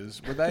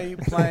violators, were they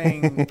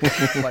playing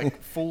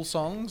like full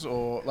songs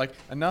or like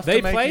enough They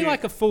to make play you...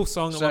 like a full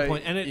song at one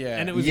point, and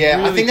it was Yeah,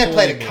 really I think they poorly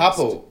played a mixed.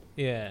 couple.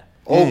 Yeah.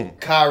 All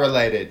car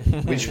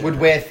related, which would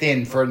wear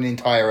thin for an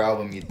entire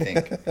album, you'd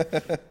think.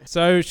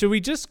 So should we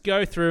just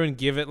go through and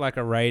give it like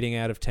a rating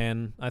out of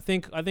 10? I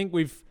think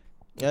we've...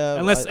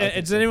 Unless,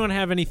 does anyone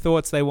have any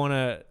thoughts they want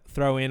to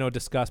throw in or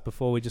discuss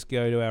before we just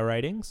go to our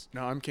ratings?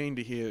 No, I'm keen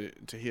to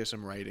hear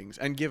some ratings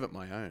and give it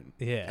my own.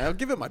 Yeah. I'll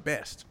give it my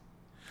best.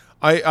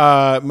 My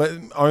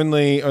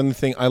only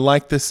thing, I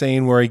like the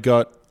scene where he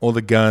got all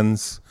the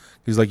guns.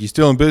 He's like, "You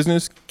still in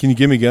business? Can you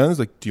give me guns?"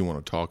 Like, "Do you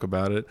want to talk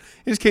about it?"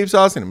 He just keeps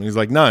asking him, and he's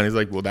like, "No." And he's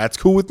like, "Well, that's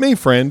cool with me,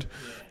 friend.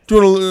 Do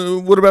you want to?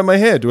 What about my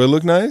hair? Do I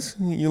look nice?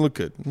 You look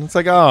good." And it's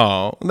like,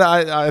 oh,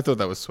 I thought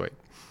that was sweet.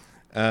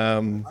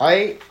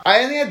 I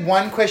only had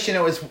one question.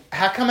 It was,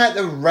 how come at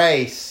the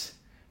race,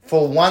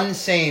 for one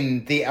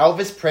scene, the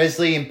Elvis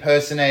Presley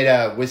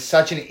impersonator was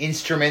such an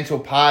instrumental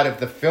part of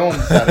the film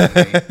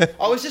suddenly?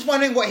 I was just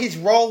wondering what his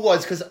role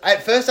was, because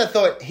at first I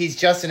thought he's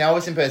just an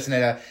Elvis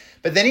impersonator,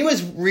 but then he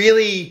was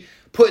really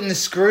putting the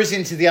screws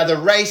into the other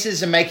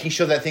races and making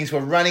sure that things were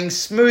running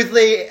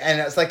smoothly,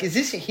 and it's like, is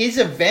this his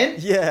event?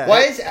 Yeah.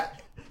 Why is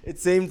it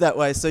seemed that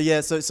way. So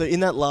in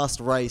that last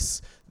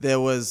race, there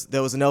was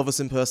an Elvis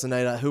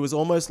impersonator who was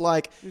almost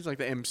like... He was like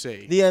the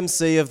MC. The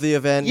MC of the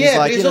event. Yeah,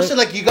 like, but he's also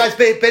like, you guys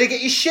better get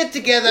your shit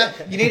together.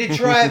 You need a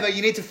driver.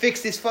 You need to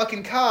fix this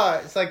fucking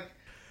car. It's like...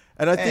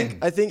 And I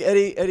think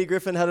Eddie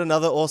Griffin had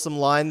another awesome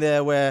line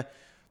there where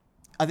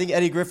I think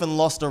Eddie Griffin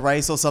lost a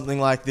race or something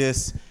like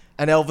this.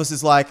 And Elvis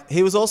is like,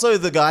 he was also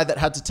the guy that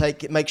had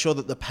to make sure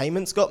that the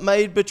payments got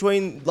made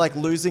between like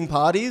losing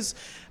parties.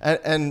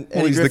 And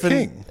well, Eddie Griffin, the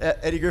king.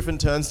 Eddie Griffin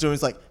turns to him and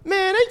is like,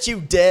 man, ain't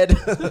you dead?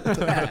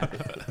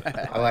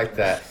 I like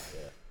that.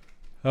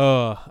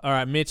 Oh, all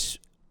right, Mitch.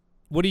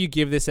 What do you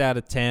give this out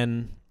of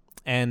 10?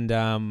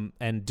 And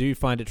do you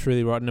find it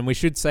truly rotten? And we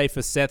should say,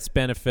 for Seth's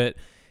benefit,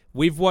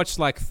 we've watched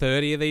like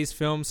 30 of these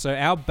films, so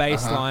our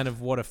baseline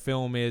of what a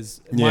film is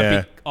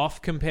might be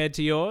off compared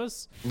to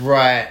yours.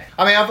 Right.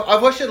 I mean,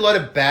 I've watched a lot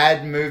of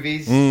bad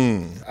movies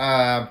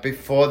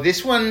before.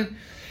 This one,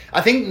 I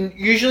think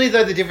usually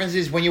though the difference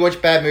is when you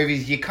watch bad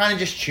movies, you kind of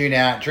just tune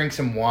out, drink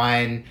some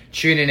wine,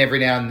 tune in every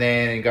now and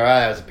then and go, oh,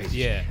 that was a piece of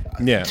shit.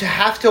 Yeah. To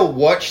have to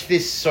watch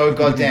this so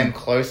goddamn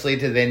closely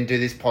to then do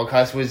this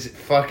podcast was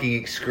fucking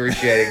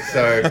excruciating.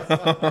 So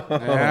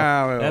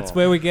that's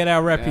where we get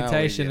our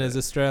reputation as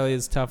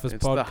Australia's toughest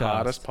podcast. It's the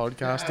hardest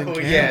podcast in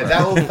Canberra. Yeah,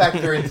 that will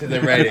factor into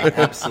the rating.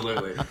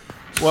 Absolutely.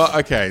 Well,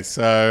 okay,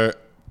 so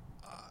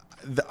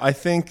I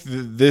think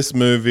this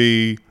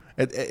movie,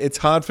 it's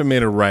hard for me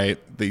to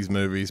rate these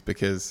movies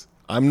because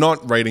I'm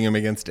not rating them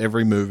against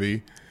every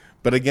movie,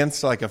 but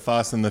against like a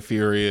Fast and the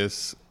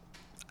Furious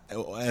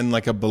and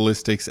like a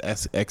Ballistics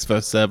X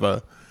vs.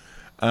 Ever.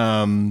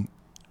 I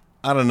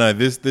don't know.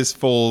 This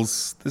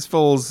falls.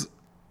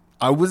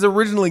 I was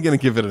originally going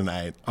to give it an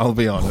 8. I'll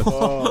be honest.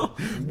 Oh.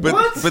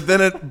 But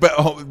then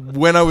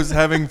when I was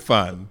having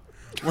fun.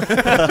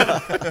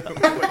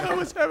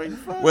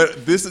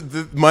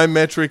 My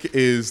metric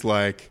is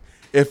like,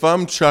 if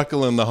I'm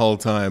chuckling the whole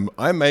time,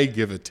 I may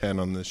give a 10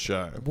 on this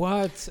show.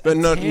 What? But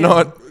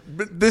not.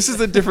 But this is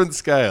a different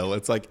scale.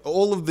 It's like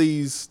all of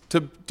these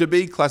to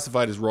be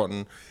classified as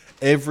rotten.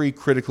 Every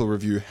critical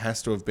review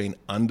has to have been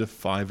under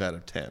 5 out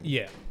of 10.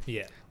 Yeah.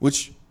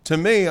 Which to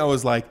me, I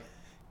was like,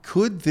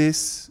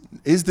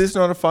 is this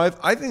not a 5?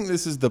 I think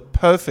this is the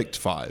perfect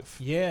 5.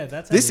 Yeah,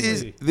 that's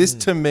this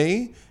to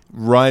me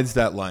rides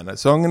that line.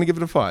 So I'm going to give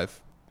it a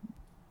 5.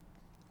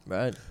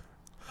 Right.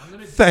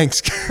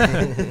 Thanks.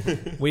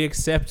 We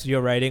accept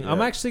your rating. Yeah.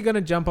 I'm actually going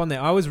to jump on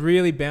there. I was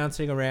really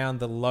bouncing around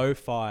the low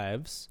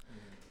 5s,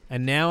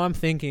 and now I'm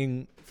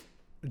thinking,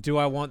 do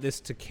I want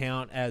this to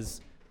count as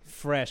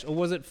fresh, or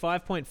was it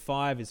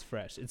 5.5 is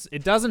fresh?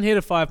 It doesn't hit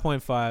a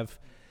 5.5.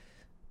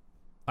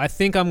 I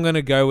think I'm going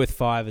to go with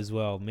 5 as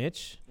well,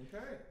 Mitch.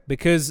 Okay.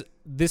 Because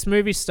this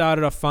movie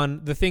started off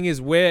fun. The thing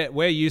is,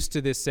 we're used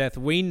to this, Seth.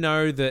 We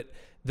know that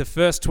the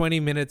first 20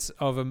 minutes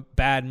of a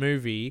bad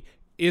movie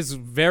is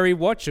very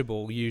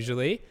watchable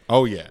usually.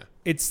 Oh yeah.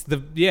 It's the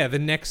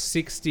next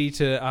 60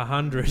 to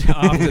 100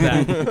 after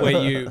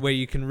that where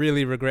you can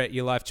really regret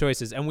your life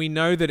choices. And we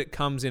know that it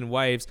comes in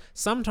waves.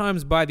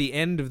 Sometimes by the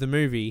end of the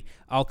movie,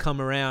 I'll come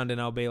around and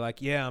I'll be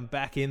like, yeah, I'm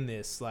back in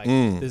this. Like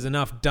there's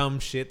enough dumb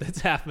shit that's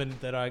happened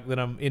that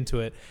I'm into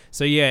it.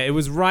 So yeah, it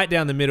was right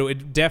down the middle.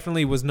 It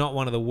definitely was not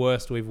one of the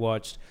worst we've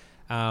watched.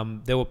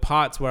 There were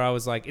parts where I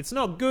was like, it's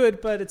not good,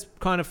 but it's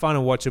kind of fun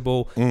and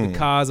watchable. The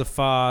cars are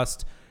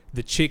fast.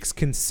 The chicks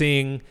can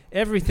sing.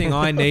 Everything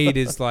I need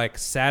is like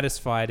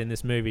satisfied in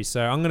this movie. So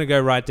I'm going to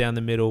go right down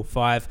the middle,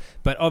 5.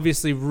 But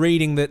obviously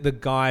reading that the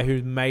guy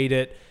who made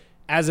it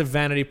as a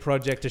vanity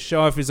project to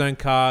show off his own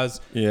cars,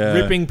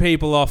 ripping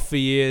people off for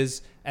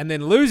years, and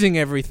then losing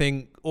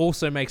everything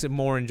also makes it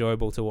more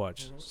enjoyable to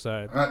watch.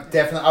 So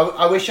definitely.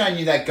 I wish I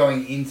knew that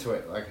going into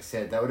it. Like I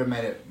said, that would have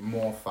made it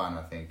more fun,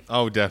 I think.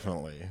 Oh,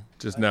 definitely.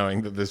 Just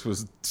knowing that this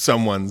was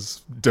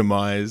someone's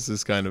demise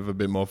is kind of a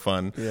bit more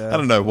fun. Yeah. I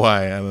don't know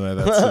why. I don't know.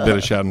 That's a bit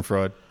of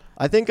schadenfreude.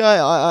 I think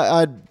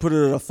I'd put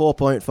it at a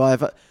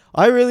 4.5.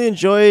 I really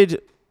enjoyed,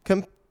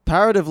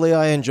 comparatively,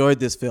 I enjoyed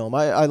this film.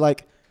 I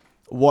like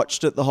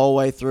watched it the whole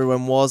way through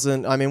and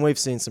wasn't, I mean, we've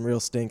seen some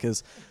real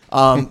stinkers.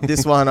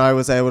 This one I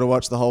was able to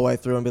watch the whole way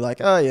through and be like,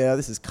 oh yeah,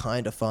 this is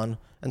kind of fun.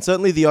 And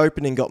certainly the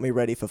opening got me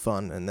ready for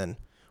fun and then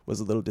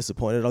was a little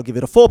disappointed. I'll give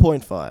it a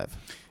 4.5.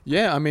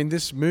 Yeah, I mean,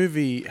 this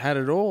movie had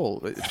it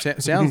all.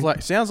 It sounds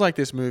like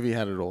this movie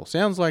had it all.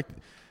 Sounds like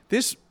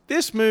this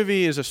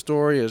movie is a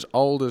story as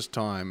old as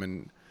time.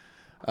 And,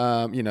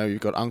 you've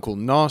got Uncle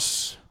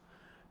Nos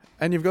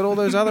and you've got all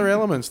those other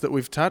elements that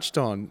we've touched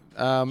on.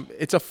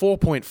 It's a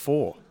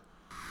 4.4.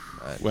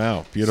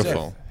 Wow,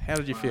 beautiful. Seth, how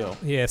did you feel?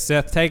 Yeah,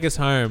 Seth, take us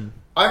home.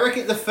 I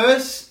reckon the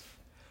first...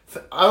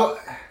 I'll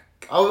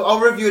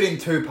review it in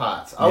 2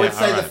 parts. I would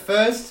say the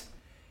first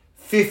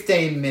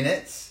 15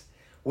 minutes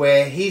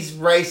where he's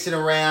racing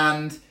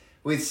around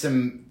with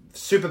some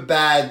super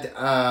bad,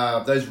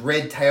 those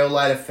red tail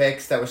light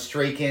effects that were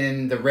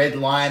streaking the red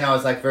line. I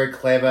was like, very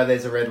clever.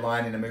 There's a red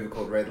line in a movie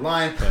called Red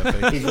Line.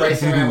 Perfect. He's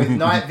racing around with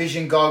night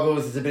vision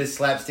goggles. There's a bit of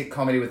slapstick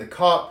comedy with a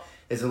cop.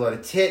 There's a lot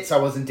of tits. I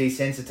wasn't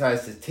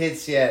desensitized to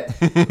tits yet.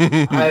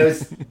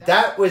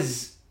 That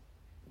was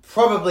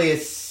probably a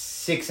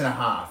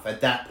 6.5 at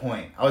that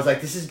point. I was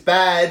like, this is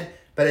bad,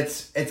 but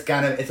it's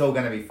all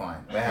gonna be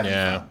fine. We're having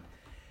fun.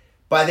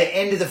 By the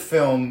end of the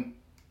film,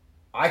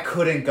 I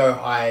couldn't go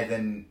higher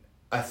than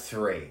a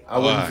 3. I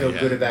wouldn't feel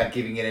good about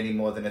giving it any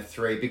more than a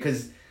 3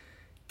 because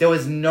there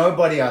was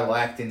nobody I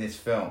liked in this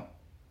film.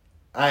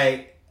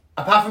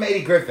 Apart from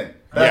Eddie Griffin.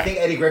 But I think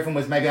Eddie Griffin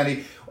was maybe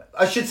only...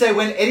 I should say,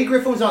 when Eddie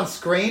Griffin was on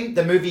screen,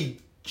 the movie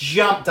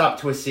jumped up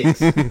to a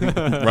 6.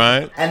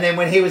 Right. And then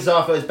when he was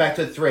off, it was back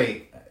to a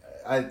 3.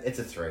 It's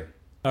a 3.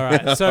 All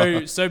right.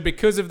 So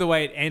because of the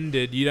way it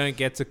ended, you don't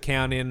get to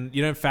count in.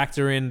 You don't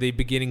factor in the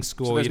beginning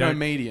score. So there's you don't, no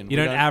median. You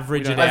don't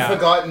average it I've out.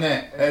 forgotten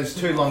it. It was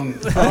too long.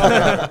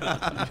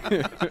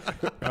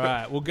 All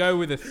right. We'll go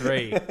with a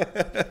 3.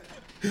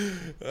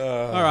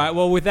 All right.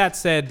 Well, with that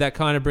said, that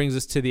kind of brings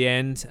us to the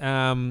end.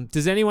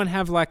 Does anyone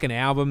have like an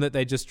album that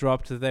they just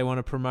dropped that they want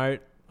to promote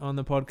on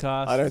the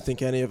podcast? I don't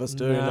think any of us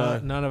do. No.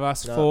 None of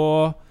us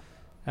 4.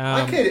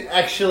 I could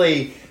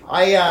actually.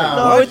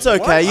 No, it's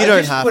okay. You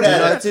don't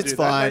have to. It's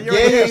fine.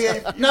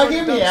 Yeah. No,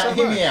 hear me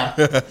out.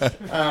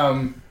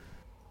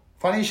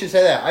 Funny you should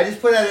say that. I just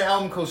put out an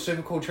album called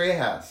Super Cool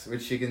Treehouse,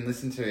 which you can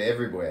listen to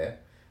everywhere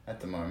at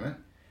the moment.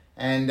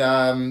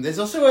 And there's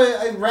also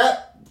a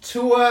rap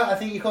tour. I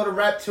think you call it a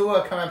rap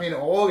tour coming up in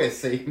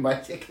August. So you can buy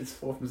tickets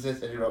from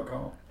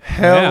SethHenry.com.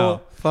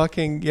 Hell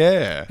fucking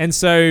yeah. And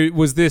so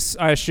was this,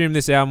 I assume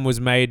this album was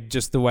made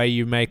just the way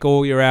you make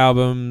all your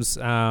albums,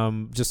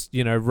 just,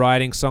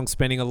 writing songs,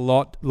 spending a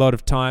lot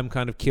of time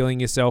kind of killing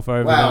yourself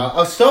over them.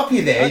 I'll stop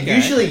you there. Okay.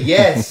 Usually,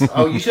 yes.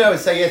 Usually I would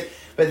say yes.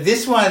 But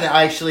this one,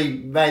 I actually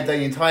made the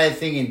entire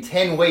thing in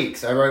 10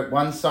 weeks. I wrote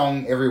one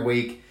song every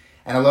week,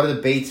 and a lot of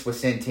the beats were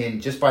sent in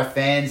just by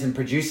fans and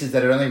producers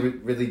that had only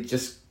really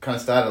just kind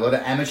of started. A lot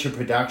of amateur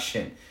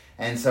production.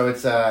 And so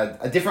it's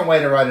a different way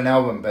to write an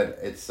album, but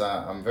it's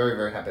I'm very,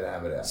 very happy to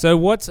have it out. So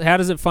how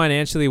does it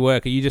financially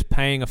work? Are you just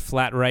paying a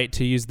flat rate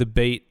to use the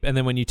beat, and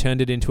then when you turned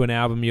it into an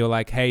album, you're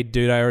like, hey,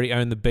 dude, I already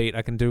own the beat.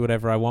 I can do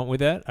whatever I want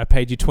with it. I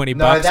paid you $20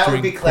 that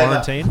during would be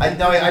clever. quarantine.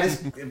 I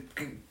just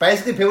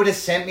basically people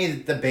just sent me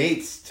the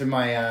beats to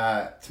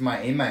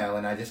my email,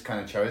 and I just kind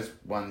of chose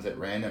ones at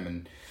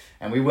random,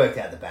 and we worked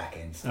out the back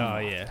end. Oh,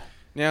 yeah.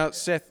 Now,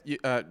 Seth,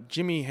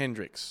 Jimi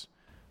Hendrix,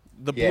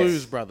 the Yes.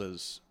 Blues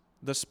Brothers,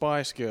 the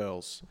Spice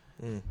Girls,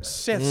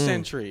 Seth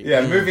Century.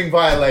 Yeah, moving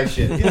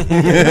violation.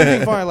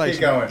 Moving violation.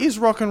 Keep going. Is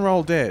rock and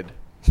roll dead?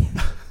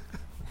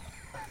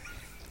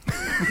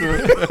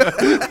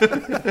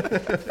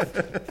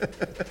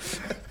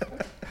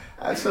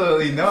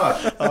 Absolutely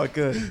not. Oh,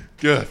 good.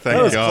 Good, That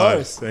thank was God.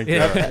 close. Thank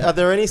Yeah. God. Are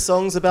there any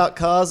songs about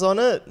cars on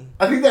it?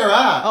 I think there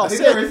are. Oh, I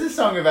think sick. there is a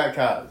song about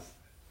cars.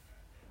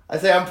 I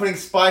say I'm putting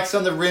spikes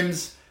on the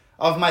rims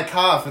of my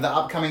car for the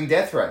upcoming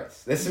death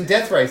race. There's some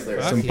death race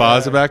lyrics. Some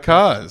bars about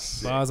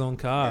cars. Bars on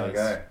There cars. we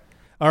go.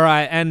 All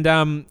right,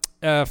 and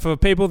for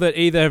people that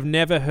either have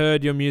never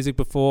heard your music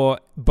before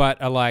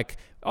but are like,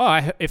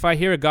 if I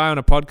hear a guy on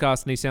a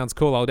podcast and he sounds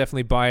cool, I'll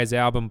definitely buy his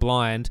album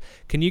blind.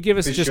 Can you give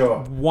us For just sure.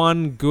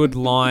 one good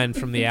line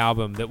from the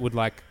album that would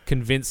like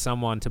convince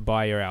someone to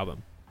buy your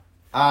album?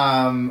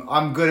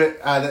 I'm good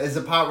at. There's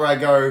a part where I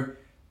go,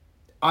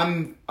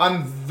 I'm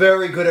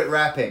very good at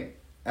rapping,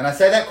 and I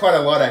say that quite a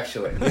lot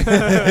actually.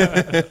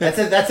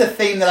 that's a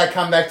theme that I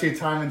come back to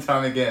time and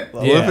time again.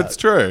 Well, Yeah. if it's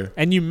true.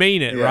 And you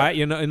mean it, Yeah. right?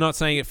 You're not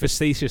saying it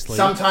facetiously.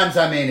 Sometimes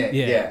I mean it.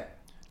 Yeah. Yeah.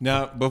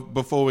 Now,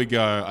 before we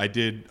go,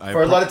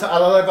 For a lot of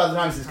other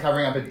times, it's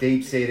covering up a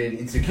deep-seated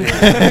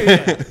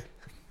insecurity.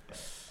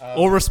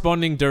 or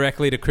responding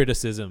directly to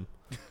criticism.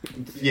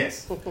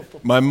 Yes.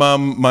 My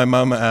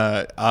mum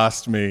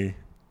asked me,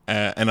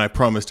 and I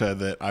promised her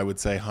that I would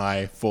say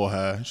hi for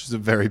her. She's a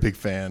very big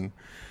fan.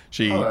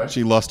 Hello.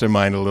 She lost her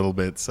mind a little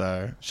bit,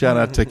 so shout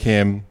out to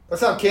Kim.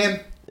 What's up, Kim?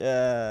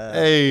 Yeah.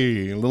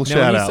 Hey, a little Now,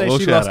 shout when out. you Little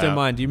say she shout lost her out.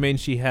 mind, do you mean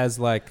she has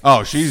like?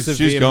 Oh, she's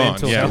severe gone.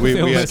 mental Yeah, health we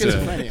had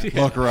illness? to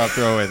lock her up,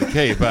 throw away the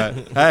key. But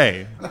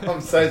hey,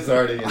 I'm so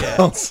sorry to hear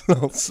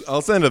that.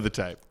 I'll send her the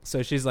tape.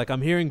 So she's like,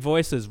 I'm hearing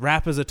voices.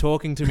 Rappers are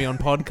talking to me on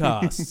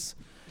podcasts.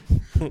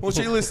 Well,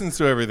 she listens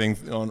to everything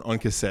on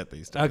cassette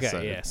these days. Okay,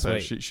 so, yeah, so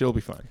sweet. she'll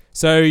be fine.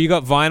 So you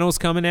got vinyls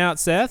coming out,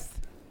 Seth?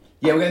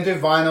 Yeah, we're going to do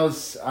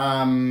vinyls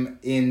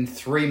in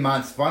 3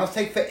 months. Vinyls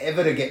take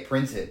forever to get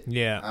printed.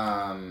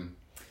 Yeah.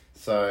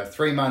 So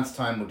 3 months'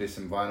 time, we'll do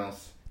some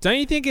vinyls. Don't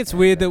you think it's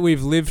weird that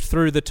we've lived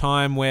through the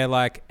time where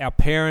like our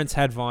parents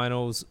had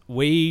vinyls,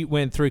 we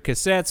went through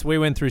cassettes, we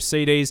went through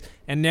CDs,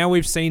 and now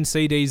we've seen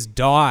CDs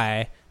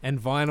die and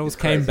vinyls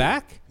came crazy.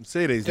 back?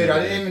 CDs. Dude, never I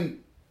did.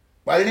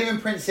 didn't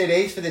even print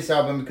CDs for this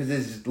album because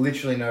there's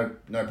literally no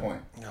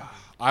point.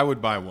 I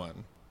would buy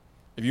one.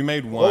 If you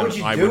made one, What would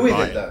you I do would with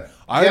buy it though? Do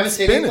I'd you have a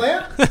CD spin it.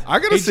 player? I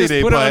got a He'd CD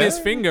just put player. it on his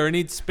finger and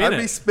he'd spin I'd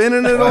be it.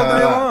 spinning it all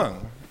day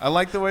long. I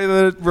like the way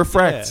that it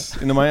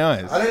refracts into my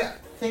eyes. I don't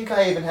think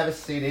I even have a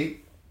CD.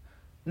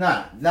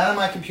 No, none of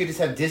my computers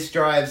have disk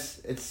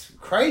drives. It's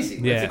crazy.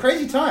 Yeah. It's a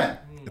crazy time.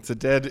 It's a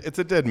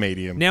dead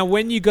medium. Now,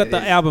 when you got It the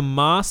is. album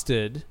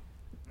mastered,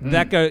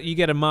 you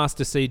get a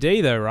master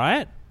CD though,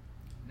 right?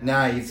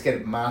 No, you just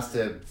get a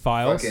master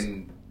Files?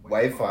 fucking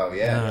WAV file, Oh,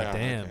 yeah.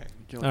 damn. Okay.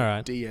 Get All like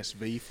right. a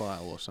DSV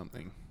file or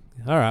something.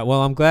 All right.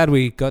 Well, I'm glad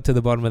we got to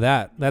the bottom of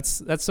that.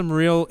 That's some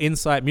real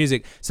insight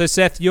music. So,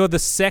 Seth, you're the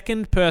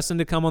second person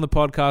to come on the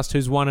podcast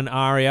who's won an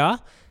ARIA,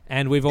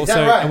 and we've Is also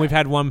that right? and we've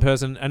had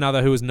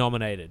another who was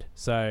nominated.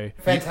 So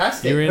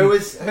Fantastic. you're in-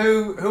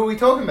 Who are we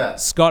talking about?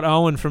 Scott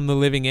Owen from The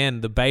Living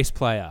End, the bass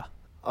player.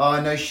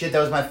 Oh, no shit. That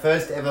was my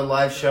first ever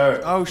live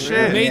show. Oh,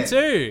 shit. Me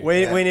too.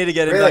 We need to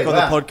get him Really? back on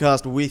Wow. the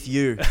podcast with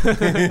you.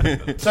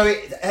 So,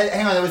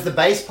 hang on. There was the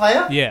bass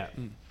player? Yeah.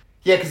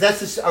 Yeah, because that's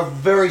just a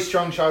very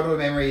strong childhood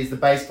memory is the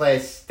bass player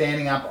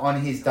standing up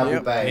on his double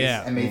bass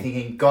Yeah. and me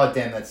thinking, God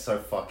damn, that's so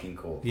fucking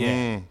cool.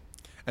 Yeah.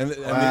 And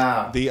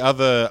Wow. the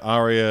other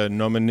ARIA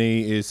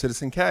nominee is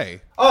Citizen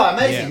K. Oh,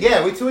 amazing.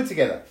 Yeah, we toured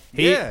together.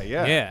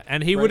 Yeah.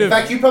 And he would In have.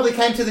 fact, you probably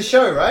came to the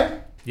show, right?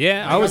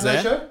 Yeah, you I was come to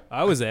that there. show?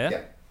 I was there.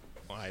 Yeah.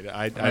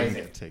 I didn't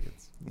get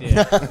tickets.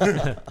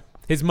 Yeah.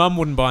 His mum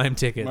wouldn't buy him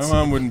tickets. My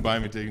mum wouldn't buy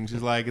me tickets. And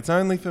she's like, it's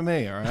only for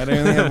me, all right? I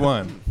only have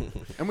one.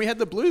 And we had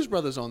the Blues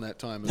Brothers on that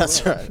time as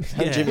That's well. right.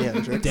 And Jimi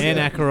Hendrix. Dan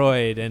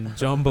Aykroyd and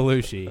John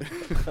Belushi.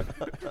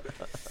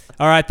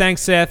 All right,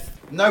 thanks, Seth.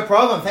 No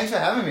problem. Thanks for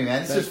having me,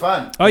 man. This is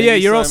fun. Oh yeah,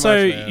 you you're so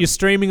also much, man. you're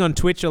streaming on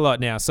Twitch a lot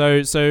now.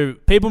 So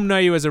people know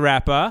you as a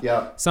rapper.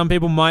 Yeah. Some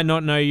people might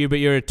not know you, but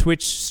you're a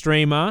Twitch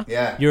streamer.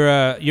 Yeah. You're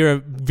a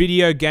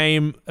video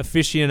game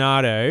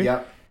aficionado.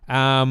 Yep.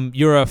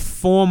 You're a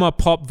former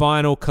pop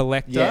vinyl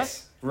collector.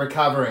 Yes.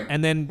 Recovering.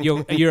 And then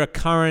you're a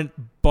current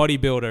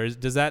bodybuilder.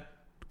 Does that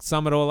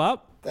sum it all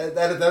up?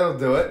 That'll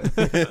do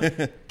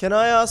it. Can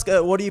I ask,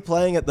 what are you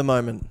playing at the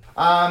moment?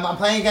 I'm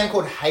playing a game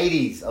called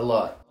Hades a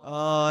lot.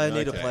 Oh, I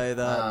need to Okay. play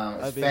that.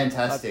 It's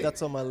fantastic.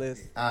 That's on my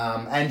list.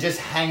 And just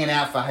hanging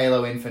out for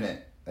Halo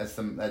Infinite.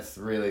 That's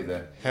really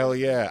the... Hell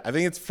yeah. I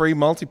think it's free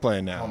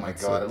multiplayer now. Oh my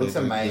It's God, it looks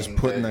they're amazing,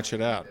 Just putting dude. that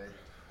shit out.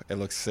 It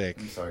looks sick.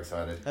 I'm so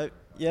excited.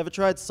 You ever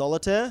tried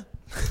Solitaire?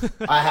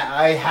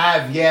 I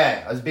have,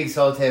 yeah. I was a big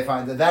Solitaire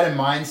fan. That and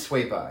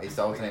Minesweeper is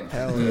the ultimate.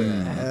 Hell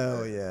yeah.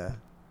 Hell yeah.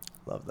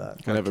 Love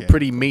that. Gonna have a Okay.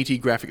 pretty meaty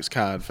graphics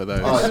card for those.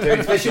 Oh, dude,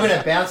 especially when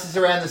it bounces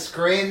around the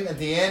screen at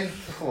the end.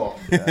 Oh,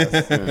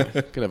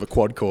 Gonna have a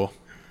quad core.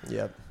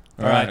 Yep.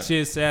 All right.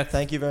 Cheers, Seth.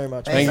 Thank you very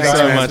much. Thank you Thanks,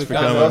 so man. much for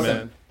That was coming, awesome.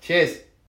 man. Cheers.